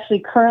we actually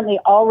currently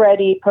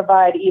already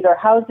provide either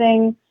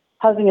housing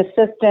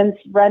assistance,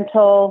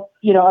 rental,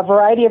 a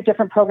variety of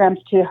different programs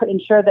to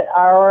ensure that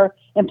our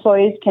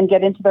employees can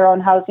get into their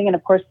own housing. And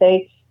of course,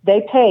 they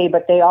pay,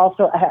 but they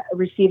also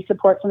receive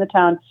support from the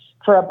town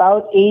for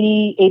about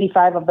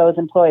 85 of those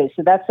employees.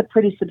 So that's a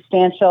pretty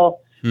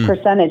substantial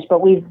percentage.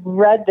 But we've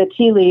read the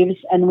tea leaves,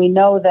 and we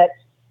know that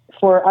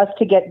for us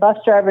to get bus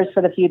drivers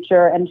for the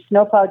future and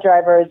snowplow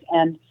drivers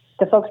and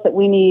the folks that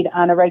we need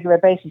on a regular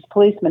basis,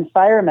 policemen,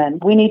 firemen,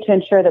 we need to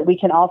ensure that we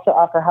can also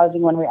offer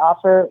housing when we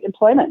offer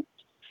employment.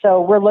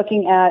 So we're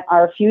looking at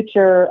our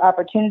future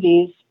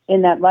opportunities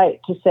in that light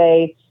to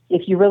say,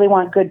 if you really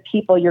want good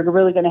people, you're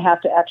really going to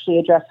have to actually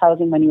address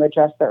housing when you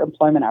address their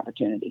employment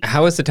opportunity.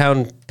 How is the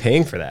town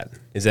paying for that?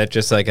 Is that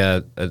just like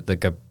a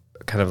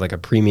kind of like a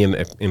premium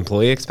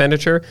employee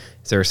expenditure?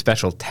 Is there a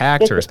special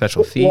tax or a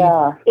special fee?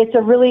 Yeah, it's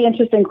a really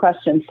interesting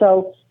question.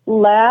 So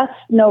last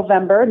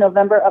November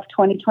of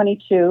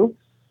 2022,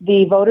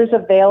 the voters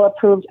of Vail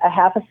approved a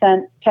 0.5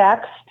 cent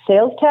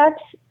sales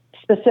tax,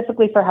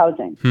 specifically for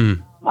housing.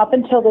 Up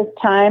until this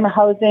time,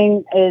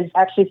 housing is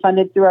actually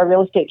funded through our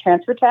real estate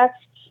transfer tax,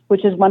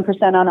 which is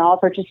 1% on all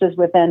purchases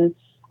within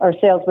or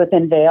sales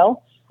within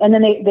Vail. And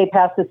then they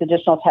passed this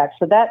additional tax.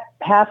 So that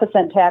 0.5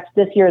 cent tax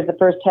this year is the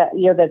first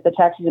year that the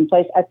tax is in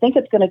place. I think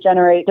it's going to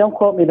generate, don't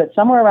quote me, but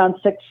somewhere around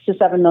 $6 to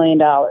 $7 million.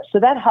 So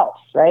that helps,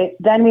 right?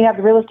 Then we have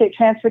the real estate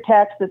transfer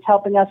tax that's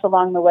helping us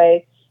along the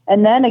way.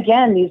 And then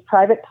again, these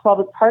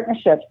private-public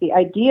partnerships. The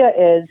idea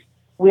is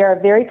we are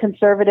a very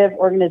conservative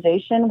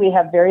organization. We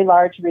have very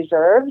large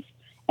reserves.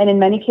 And in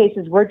many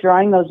cases, we're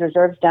drawing those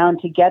reserves down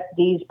to get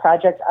these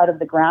projects out of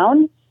the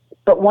ground.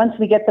 But once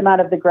we get them out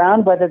of the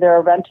ground, whether they're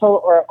a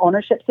rental or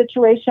ownership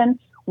situation,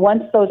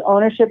 once those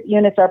ownership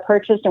units are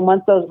purchased and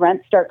once those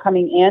rents start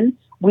coming in,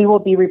 we will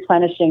be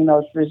replenishing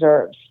those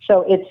reserves.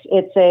 So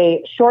it's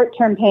a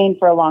short-term pain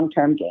for a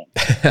long-term gain.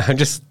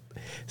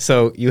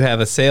 So you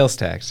have a sales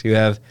tax, you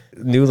have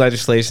new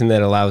legislation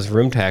that allows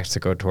room tax to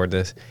go toward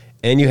this,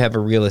 and you have a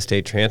real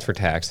estate transfer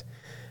tax.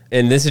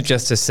 And this is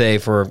just to say,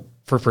 for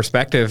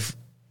perspective,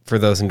 for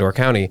those in Door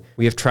County,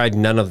 we have tried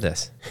none of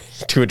this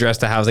to address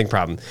the housing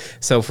problem.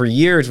 So for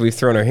years, we've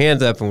thrown our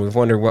hands up and we've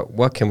wondered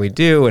what can we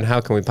do and how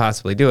can we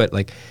possibly do it?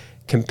 Like,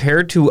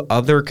 compared to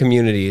other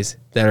communities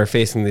that are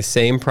facing the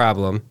same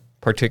problem,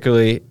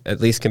 particularly at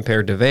least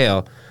compared to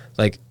Vail,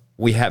 like,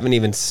 we haven't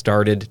even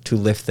started to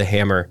lift the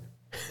hammer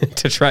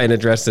to try and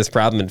address this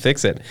problem and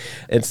fix it.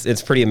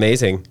 It's pretty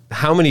amazing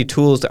how many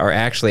tools are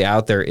actually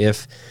out there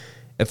if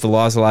the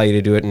laws allow you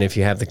to do it and if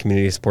you have the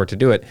community support to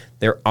do it.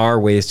 There are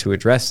ways to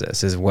address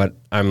this, is what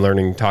I'm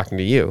learning talking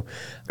to you.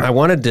 I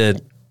wanted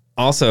to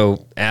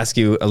also ask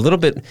you a little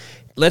bit.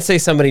 Let's say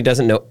somebody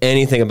doesn't know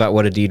anything about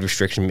what a deed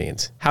restriction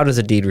means. How does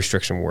a deed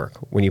restriction work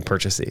when you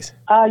purchase these?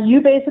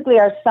 You basically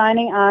are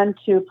signing on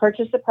to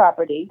purchase a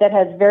property that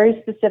has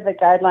very specific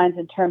guidelines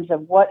in terms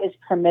of what is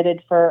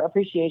permitted for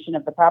appreciation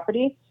of the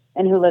property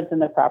and who lives in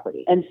the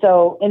property. And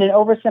so in an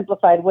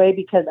oversimplified way,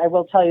 because I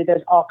will tell you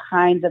there's all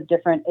kinds of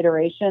different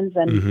iterations,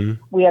 and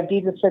we have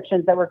deed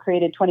restrictions that were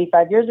created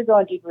 25 years ago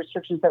and deed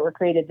restrictions that were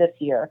created this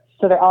year.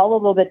 So they're all a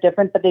little bit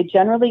different, but they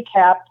generally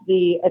cap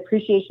the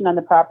appreciation on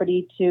the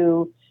property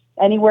to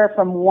anywhere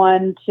from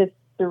 1% to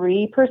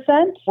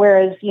 3%,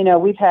 whereas,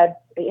 we've had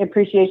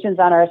appreciations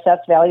on our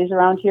assessed values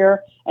around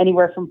here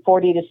anywhere from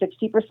 40 to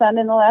 60%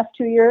 in the last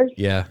 2 years.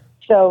 Yeah.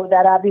 So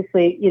that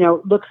obviously,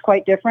 looks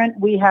quite different.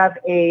 We have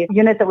a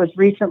unit that was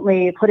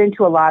recently put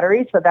into a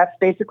lottery. So that's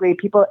basically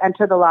people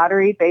enter the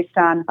lottery based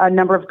on a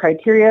number of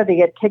criteria. They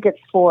get tickets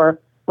for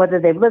whether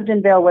they've lived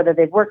in Vail, whether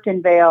they've worked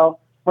in Vail,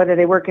 whether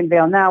they work in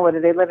Vail now, whether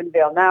they live in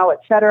Vail now, et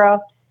cetera.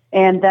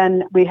 And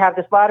then we have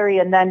this lottery,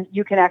 and then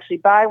you can actually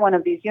buy one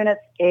of these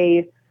units,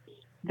 a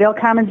Vail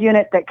Commons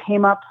unit that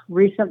came up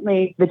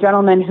recently. The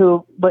gentleman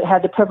who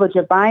had the privilege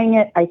of buying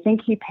it, I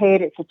think he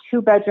paid, it's a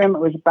 2-bedroom, it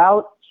was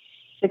about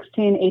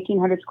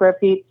 1,800 square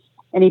feet,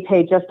 and he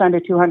paid just under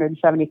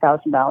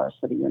 $270,000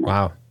 for the unit.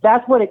 Wow.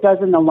 That's what it does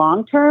in the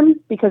long term,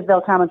 because Vail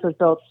Commons was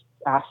built,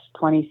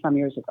 20-some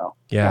years ago.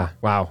 Yeah.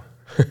 Wow.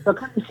 So it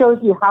kind of shows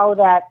you how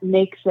that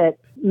makes it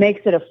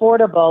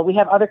affordable. We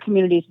have other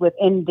communities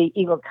within the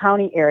Eagle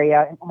County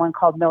area, one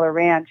called Miller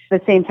Ranch,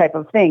 the same type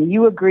of thing.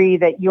 You agree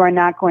that you are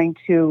not going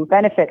to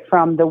benefit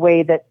from the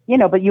way that,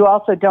 but you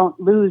also don't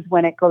lose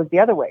when it goes the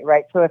other way,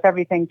 right? So if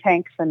everything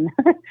tanks and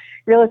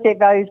real estate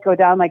values go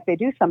down like they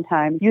do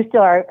sometimes, you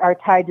still are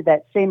tied to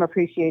that same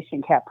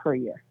appreciation cap per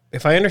year.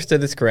 If I understood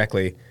this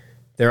correctly,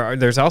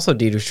 there's also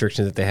deed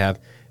restrictions that they have.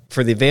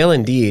 For the Vail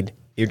and deed,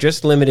 you're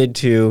just limited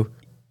to,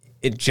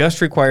 it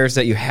just requires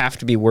that you have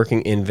to be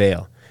working in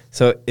Vail.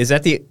 So is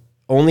that the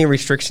only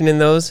restriction in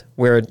those,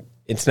 where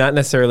it's not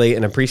necessarily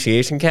an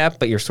appreciation cap,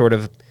 but you're sort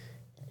of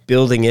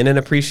building in an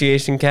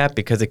appreciation cap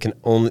because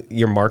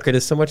your market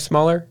is so much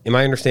smaller? Am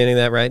I understanding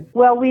that right?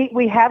 Well,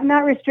 we have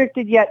not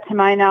restricted yet, to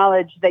my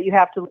knowledge, that you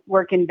have to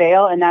work in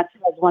Vail, and that's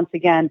because, once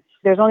again,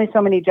 there's only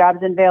so many jobs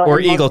in Vail. Or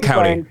Eagle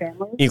County.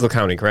 Eagle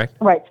County, correct?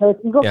 Right. So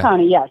it's Eagle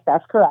County. Yes,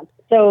 that's correct.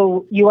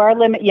 So you are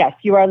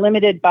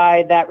limited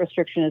by that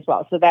restriction as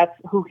well. So that's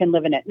who can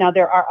live in it. Now,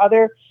 there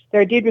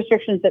are deed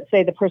restrictions that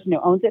say the person who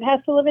owns it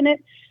has to live in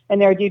it, and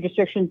there are deed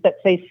restrictions that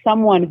say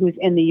someone who's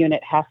in the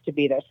unit has to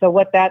be there. So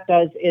what that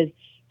does is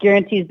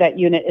guarantees that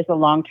unit is a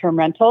long-term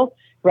rental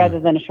rather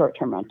than a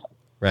short-term rental.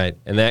 Right.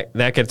 And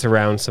that gets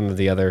around some of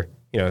the other,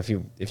 if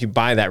you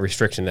buy that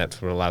restriction,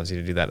 that's what allows you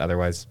to do that.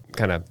 Otherwise,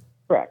 kind of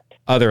correct.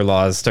 Other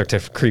laws start to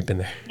creep in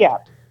there. Yeah.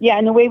 Yeah,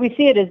 and the way we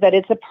see it is that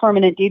it's a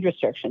permanent deed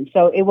restriction.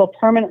 So it will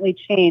permanently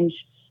change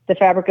the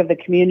fabric of the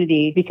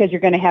community, because you're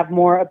going to have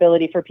more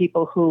ability for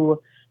people who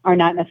are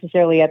not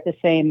necessarily at the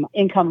same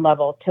income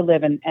level to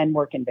live and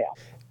work in Vail.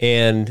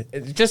 And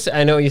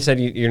I know you said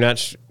you're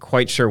not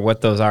quite sure what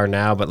those are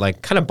now, but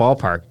kind of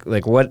ballpark,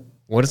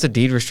 what does a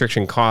deed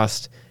restriction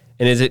cost?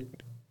 And is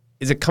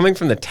it coming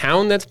from the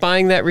town that's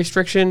buying that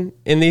restriction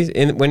in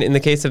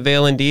the case of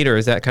Vail and deed, or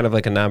is that kind of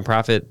like a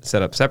nonprofit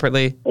set up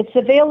separately? It's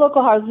the Vail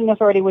Local Housing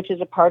Authority, which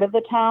is a part of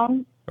the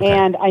town. Okay.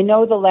 And I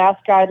know the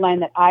last guideline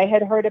that I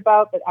had heard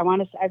about, but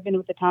I've been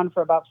with the town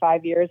for about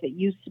 5 years. It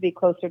used to be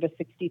closer to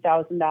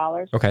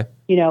 $60,000. Okay.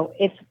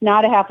 It's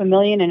not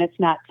 $500,000 and it's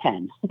not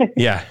 10.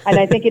 Yeah. And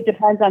I think it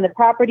depends on the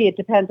property. It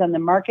depends on the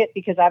market,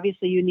 because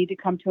obviously you need to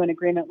come to an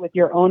agreement with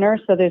your owner.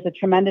 So there's a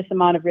tremendous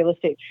amount of real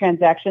estate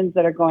transactions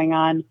that are going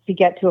on to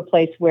get to a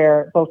place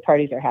where both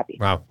parties are happy.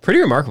 Wow.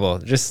 Pretty remarkable.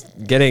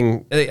 Just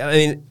getting,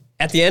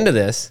 at the end of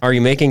this, are you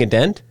making a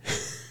dent?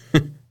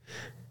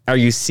 Are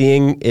you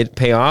seeing it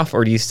pay off,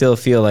 or do you still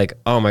feel like,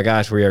 oh my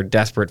gosh, we are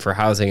desperate for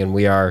housing and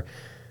we're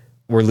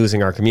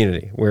losing our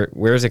community?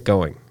 Where is it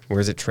going? Where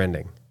is it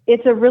trending?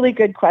 It's a really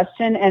good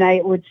question, and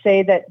I would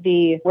say that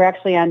we're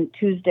actually on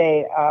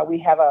Tuesday. We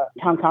have a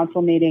town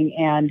council meeting,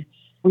 and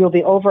we will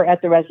be over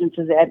at the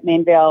residences at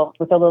Main Vail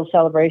with a little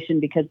celebration,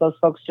 because those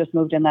folks just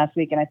moved in last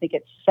week, and I think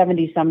it's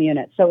 70-some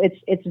units. So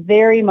it's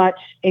very much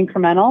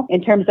incremental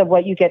in terms of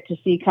what you get to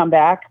see come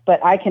back,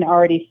 but I can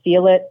already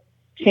feel it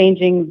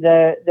changing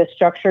the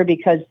structure,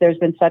 because there's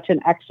been such an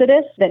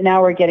exodus that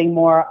now we're getting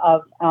more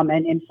of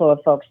an inflow of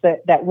folks.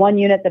 That one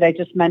unit that I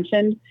just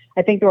mentioned,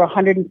 I think there were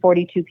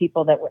 142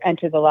 people that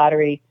entered the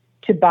lottery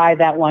to buy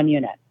that one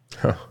unit.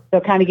 Huh. So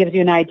it kind of gives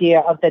you an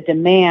idea of the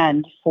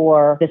demand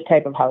for this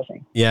type of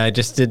housing. Yeah, I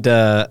just did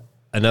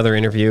another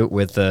interview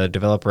with the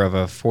developer of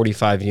a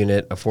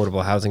 45-unit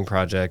affordable housing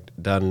project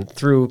done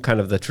through kind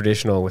of the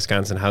traditional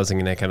Wisconsin Housing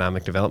and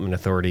Economic Development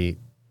Authority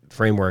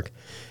framework.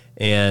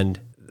 And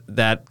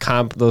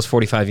those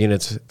 45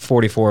 units,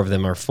 44 of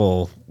them are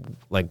full,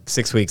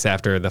 6 weeks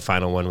after the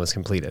final one was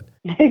completed.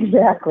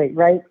 Exactly,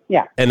 right?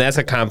 Yeah. And that's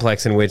a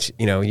complex in which,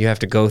 you have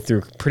to go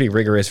through pretty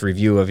rigorous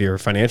review of your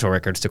financial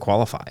records to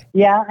qualify.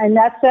 Yeah, and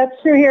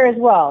that's true here as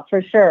well,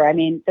 for sure. I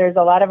mean, there's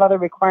a lot of other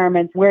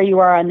requirements, where you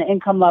are on the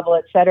income level,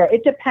 et cetera.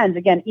 It depends.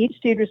 Again, each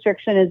deed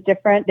restriction is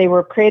different. They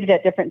were created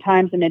at different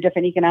times and in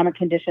different economic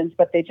conditions,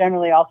 but they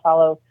generally all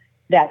follow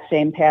that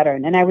same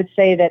pattern. And I would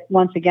say that,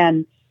 once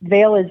again,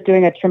 Vail is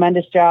doing a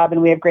tremendous job,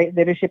 and we have great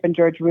leadership in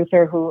George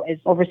Ruther, who is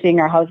overseeing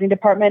our housing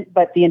department,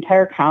 but the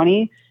entire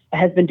county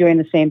has been doing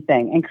the same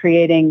thing and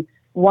creating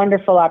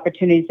wonderful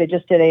opportunities. They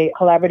just did a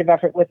collaborative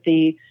effort with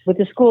the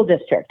school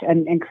district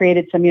and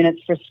created some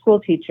units for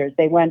school teachers.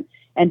 They went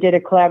and did a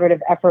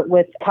collaborative effort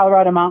with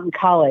Colorado Mountain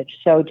College,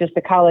 so just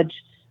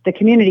the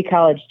community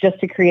college, just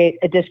to create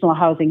additional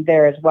housing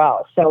there as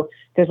well. So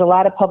there's a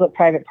lot of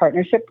public-private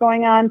partnership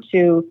going on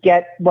to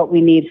get what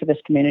we need for this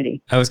community.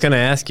 I was going to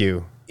ask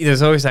you,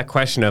 there's always that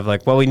question of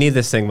we need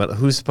this thing, but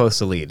who's supposed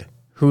to lead?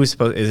 who's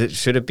supposed,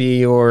 should it be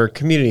your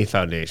community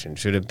foundation?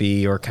 Should it be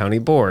your county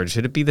board?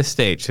 Should it be the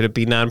state? Should it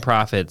be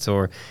nonprofits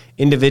or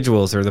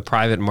individuals or the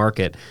private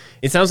market?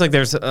 It sounds like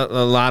there's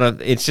a lot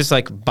of, it's just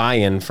like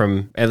buy-in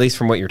from, at least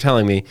from what you're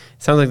telling me, it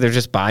sounds like they're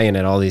just buy-in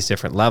at all these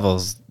different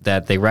levels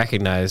that they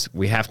recognize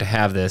we have to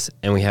have this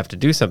and we have to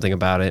do something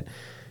about it.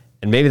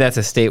 And maybe that's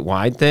a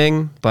statewide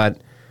thing, but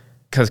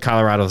because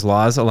Colorado's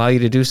laws allow you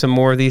to do some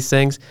more of these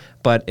things,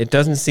 but it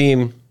doesn't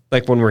seem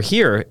like when we're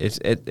here,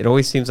 it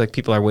always seems like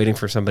people are waiting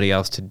for somebody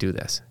else to do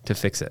this, to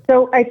fix it.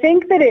 So I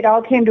think that it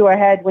all came to a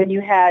head when you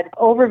had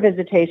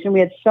over-visitation. We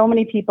had so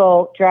many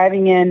people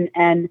driving in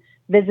and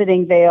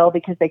visiting Vail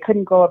because they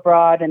couldn't go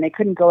abroad and they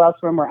couldn't go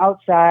elsewhere and we're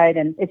outside,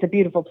 and it's a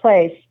beautiful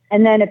place.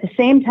 And then at the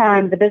same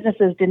time, the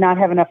businesses did not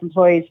have enough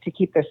employees to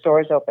keep their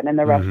stores open and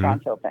their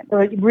restaurants open. So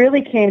it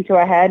really came to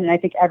a head, and I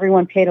think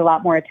everyone paid a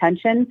lot more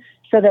attention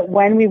so that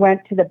when we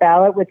went to the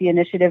ballot with the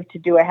initiative to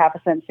do a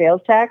 0.5 cent sales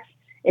tax,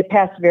 it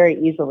passed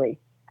very easily.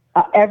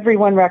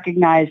 Everyone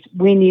recognized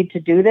we need to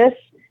do this.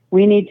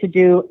 We need to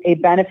do a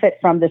benefit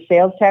from the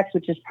sales tax,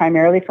 which is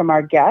primarily from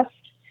our guests,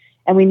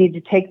 and we need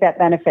to take that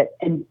benefit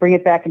and bring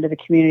it back into the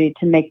community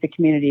to make the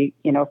community,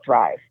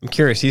 thrive. I'm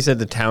curious. You said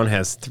the town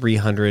has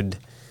 300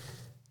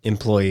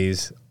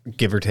 employees,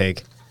 give or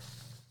take.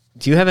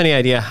 Do you have any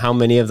idea how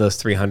many of those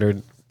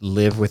 300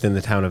 live within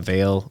the town of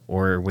Vail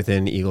or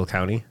within Eagle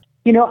County?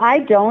 I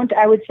don't.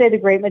 I would say the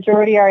great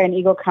majority are in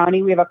Eagle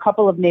County. We have a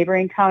couple of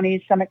neighboring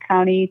counties, Summit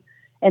County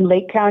and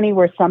Lake County,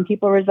 where some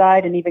people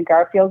reside, and even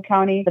Garfield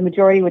County. The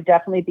majority would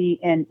definitely be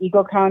in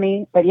Eagle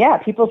County. But yeah,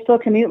 people still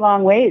commute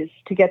long ways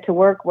to get to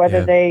work,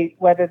 whether they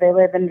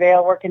live in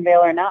Vail, work in Vail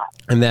or not.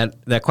 And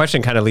that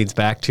question kind of leads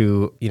back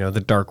to,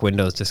 the dark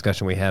windows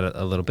discussion we had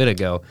a little bit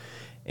ago.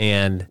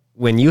 And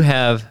when you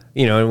have,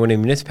 when a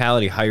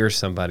municipality hires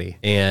somebody,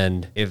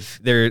 and if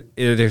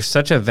there's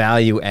such a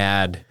value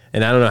add,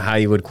 and I don't know how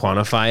you would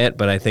quantify it,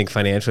 but I think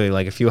financially,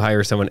 like if you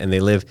hire someone and they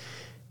live,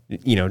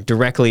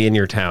 directly in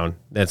your town,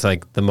 that's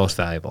like the most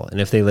valuable.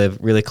 And if they live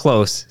really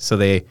close, so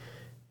they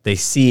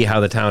see how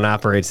the town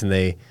operates and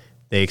they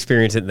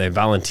experience it and they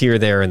volunteer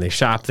there and they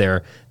shop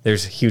there,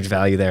 there's huge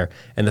value there.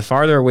 And the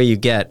farther away you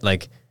get,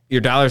 like your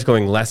dollar's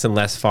going less and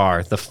less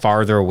far, the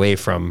farther away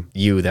from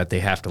you that they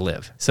have to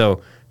live.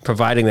 So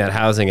providing that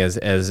housing, as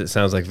it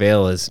sounds like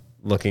Vail is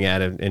looking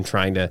at it and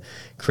trying to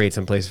create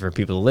some places for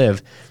people to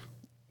live,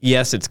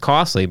 yes, it's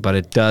costly, but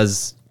it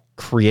does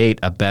create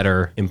a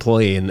better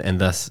employee and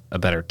thus a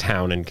better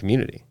town and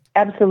community.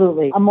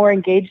 Absolutely. A more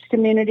engaged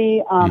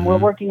community. We're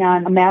working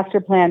on a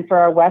master plan for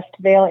our West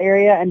Vail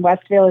area, and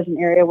West Vail is an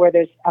area where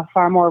there's a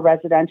far more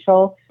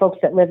residential folks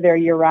that live there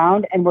year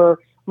round, and we're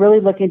really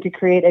looking to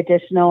create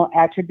additional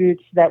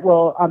attributes that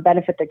will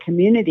benefit the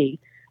community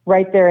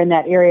right there in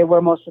that area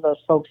where most of those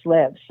folks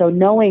live. So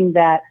knowing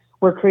that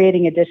we're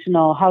creating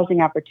additional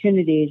housing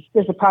opportunities,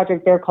 there's a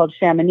project there called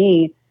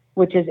Chamonix,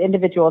 which is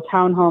individual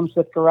townhomes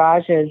with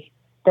garages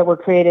that were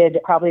created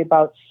probably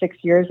about 6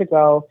 years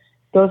ago.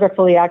 Those are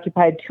fully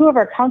occupied. 2 of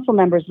our council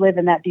members live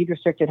in that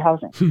deed-restricted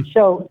housing.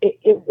 So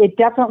it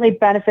definitely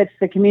benefits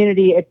the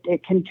community.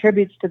 It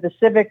contributes to the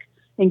civic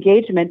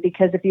engagement,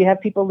 because if you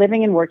have people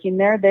living and working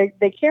there,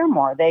 they care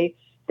more. They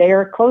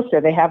are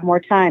closer. They have more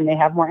time. They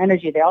have more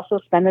energy. They also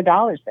spend their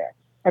dollars there.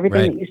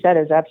 Everything that you said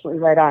is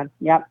absolutely right on.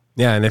 Yep.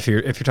 Yeah, and if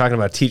you're talking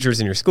about teachers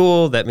in your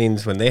school, that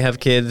means when they have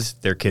kids,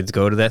 their kids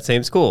go to that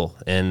same school,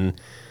 and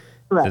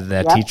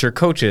that teacher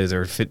coaches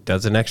or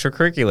does an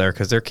extracurricular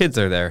because their kids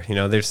are there.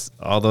 There's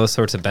all those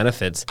sorts of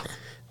benefits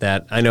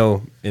that I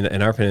know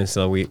in our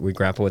peninsula we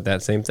grapple with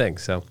that same thing.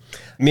 So,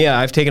 Mia,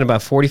 I've taken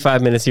about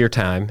 45 minutes of your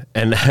time,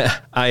 and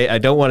I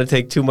don't want to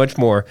take too much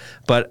more,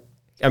 but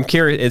I'm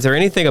curious, is there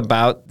anything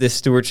about this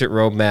stewardship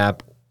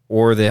roadmap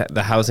or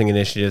the housing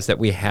initiatives that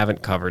we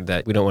haven't covered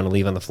that we don't want to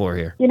leave on the floor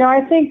here? I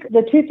think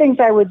the 2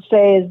 things I would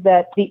say is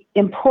that the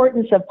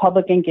importance of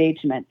public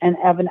engagement and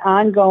of an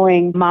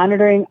ongoing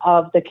monitoring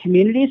of the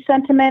community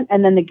sentiment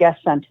and then the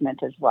guest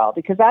sentiment as well,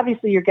 because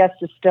obviously your guest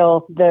is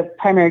still the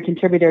primary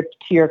contributor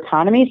to your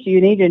economy, so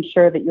you need to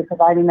ensure that you're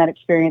providing that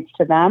experience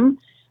to them.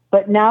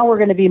 But now we're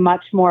going to be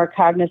much more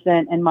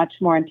cognizant and much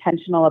more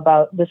intentional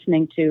about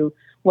listening to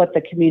what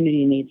the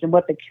community needs and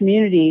what the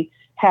community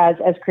has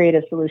as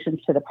creative solutions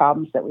to the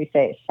problems that we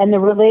face. And the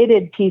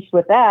related piece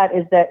with that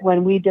is that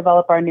when we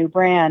develop our new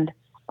brand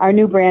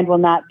will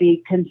not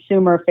be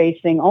consumer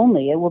facing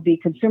only. It will be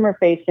consumer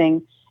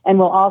facing, and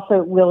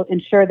we'll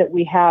ensure that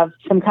we have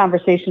some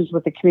conversations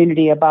with the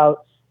community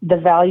about the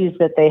values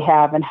that they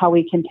have and how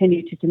we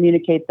continue to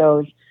communicate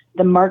those.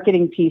 The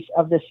marketing piece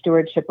of the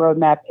stewardship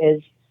roadmap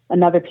is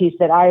another piece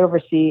that I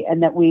oversee,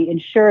 and that we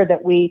ensure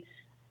that we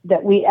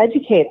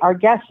educate our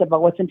guests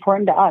about what's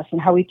important to us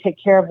and how we take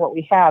care of what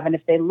we have. And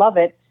if they love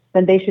it,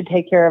 then they should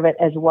take care of it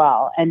as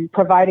well. And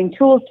providing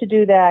tools to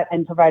do that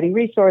and providing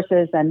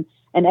resources and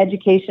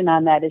education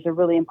on that is a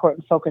really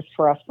important focus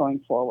for us going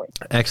forward.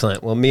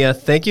 Excellent. Well, Mia,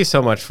 thank you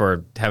so much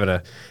for having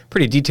a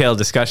pretty detailed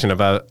discussion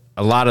about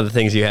a lot of the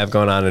things you have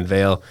going on in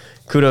Vail.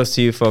 Kudos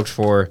to you folks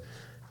for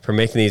for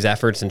making these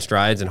efforts and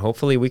strides, and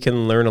hopefully we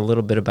can learn a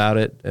little bit about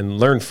it and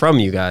learn from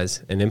you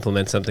guys and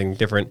implement something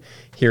different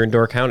here in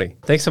Door County.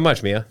 Thanks so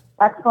much, Mia.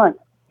 Excellent.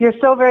 You're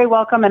so very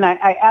welcome, and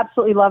I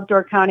absolutely love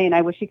Door County, and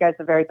I wish you guys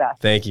the very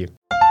best. Thank you.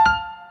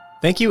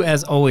 Thank you,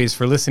 as always,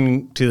 for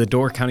listening to the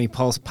Door County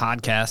Pulse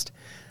podcast.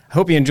 I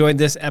hope you enjoyed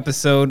this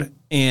episode,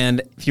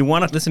 and if you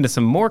want to listen to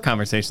some more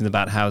conversations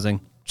about housing,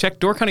 check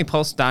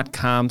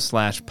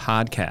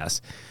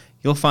doorcountypulse.com/podcast.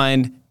 You'll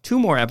find 2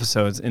 more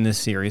episodes in this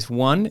series.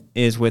 One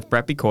is with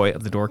Brett Becoy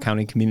of the Door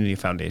County Community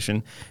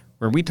Foundation,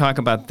 where we talk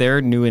about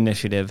their new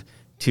initiative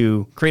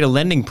to create a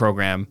lending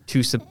program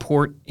to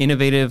support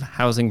innovative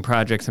housing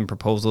projects and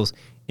proposals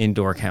in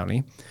Door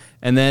County.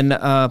 And then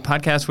a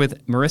podcast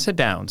with Marissa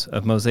Downs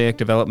of Mosaic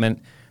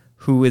Development,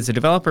 who is a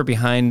developer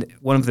behind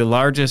one of the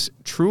largest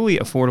truly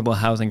affordable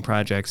housing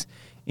projects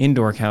in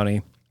Door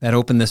County that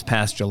opened this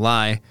past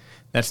July.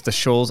 That's the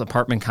Shoals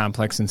apartment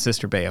complex in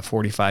Sister Bay, a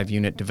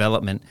 45-unit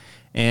development.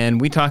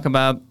 And we talk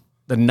about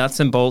the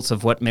nuts and bolts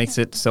of what makes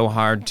it so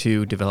hard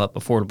to develop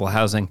affordable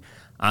housing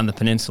on the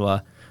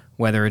peninsula,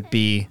 whether it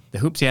be the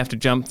hoops you have to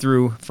jump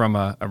through from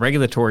a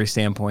regulatory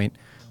standpoint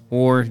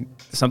or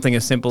something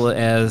as simple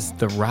as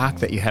the rock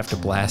that you have to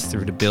blast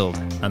through to build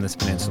on this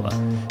peninsula.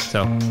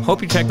 So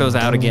hope you check those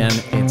out again.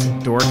 It's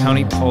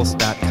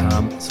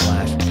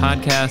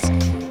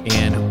doorcountypulse.com/podcast,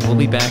 and we'll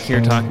be back here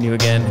talking to you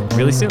again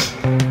really soon.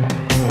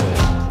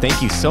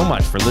 Thank you so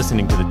much for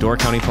listening to the Door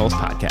County Pulse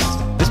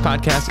podcast. This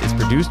podcast is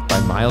produced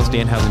by Myles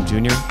Dannhausen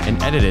Jr. and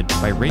edited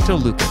by Rachel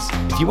Lucas.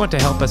 If you want to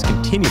help us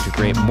continue to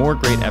create more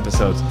great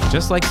episodes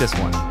just like this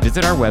one,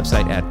 visit our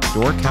website at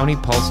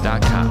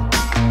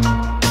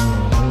doorcountypulse.com.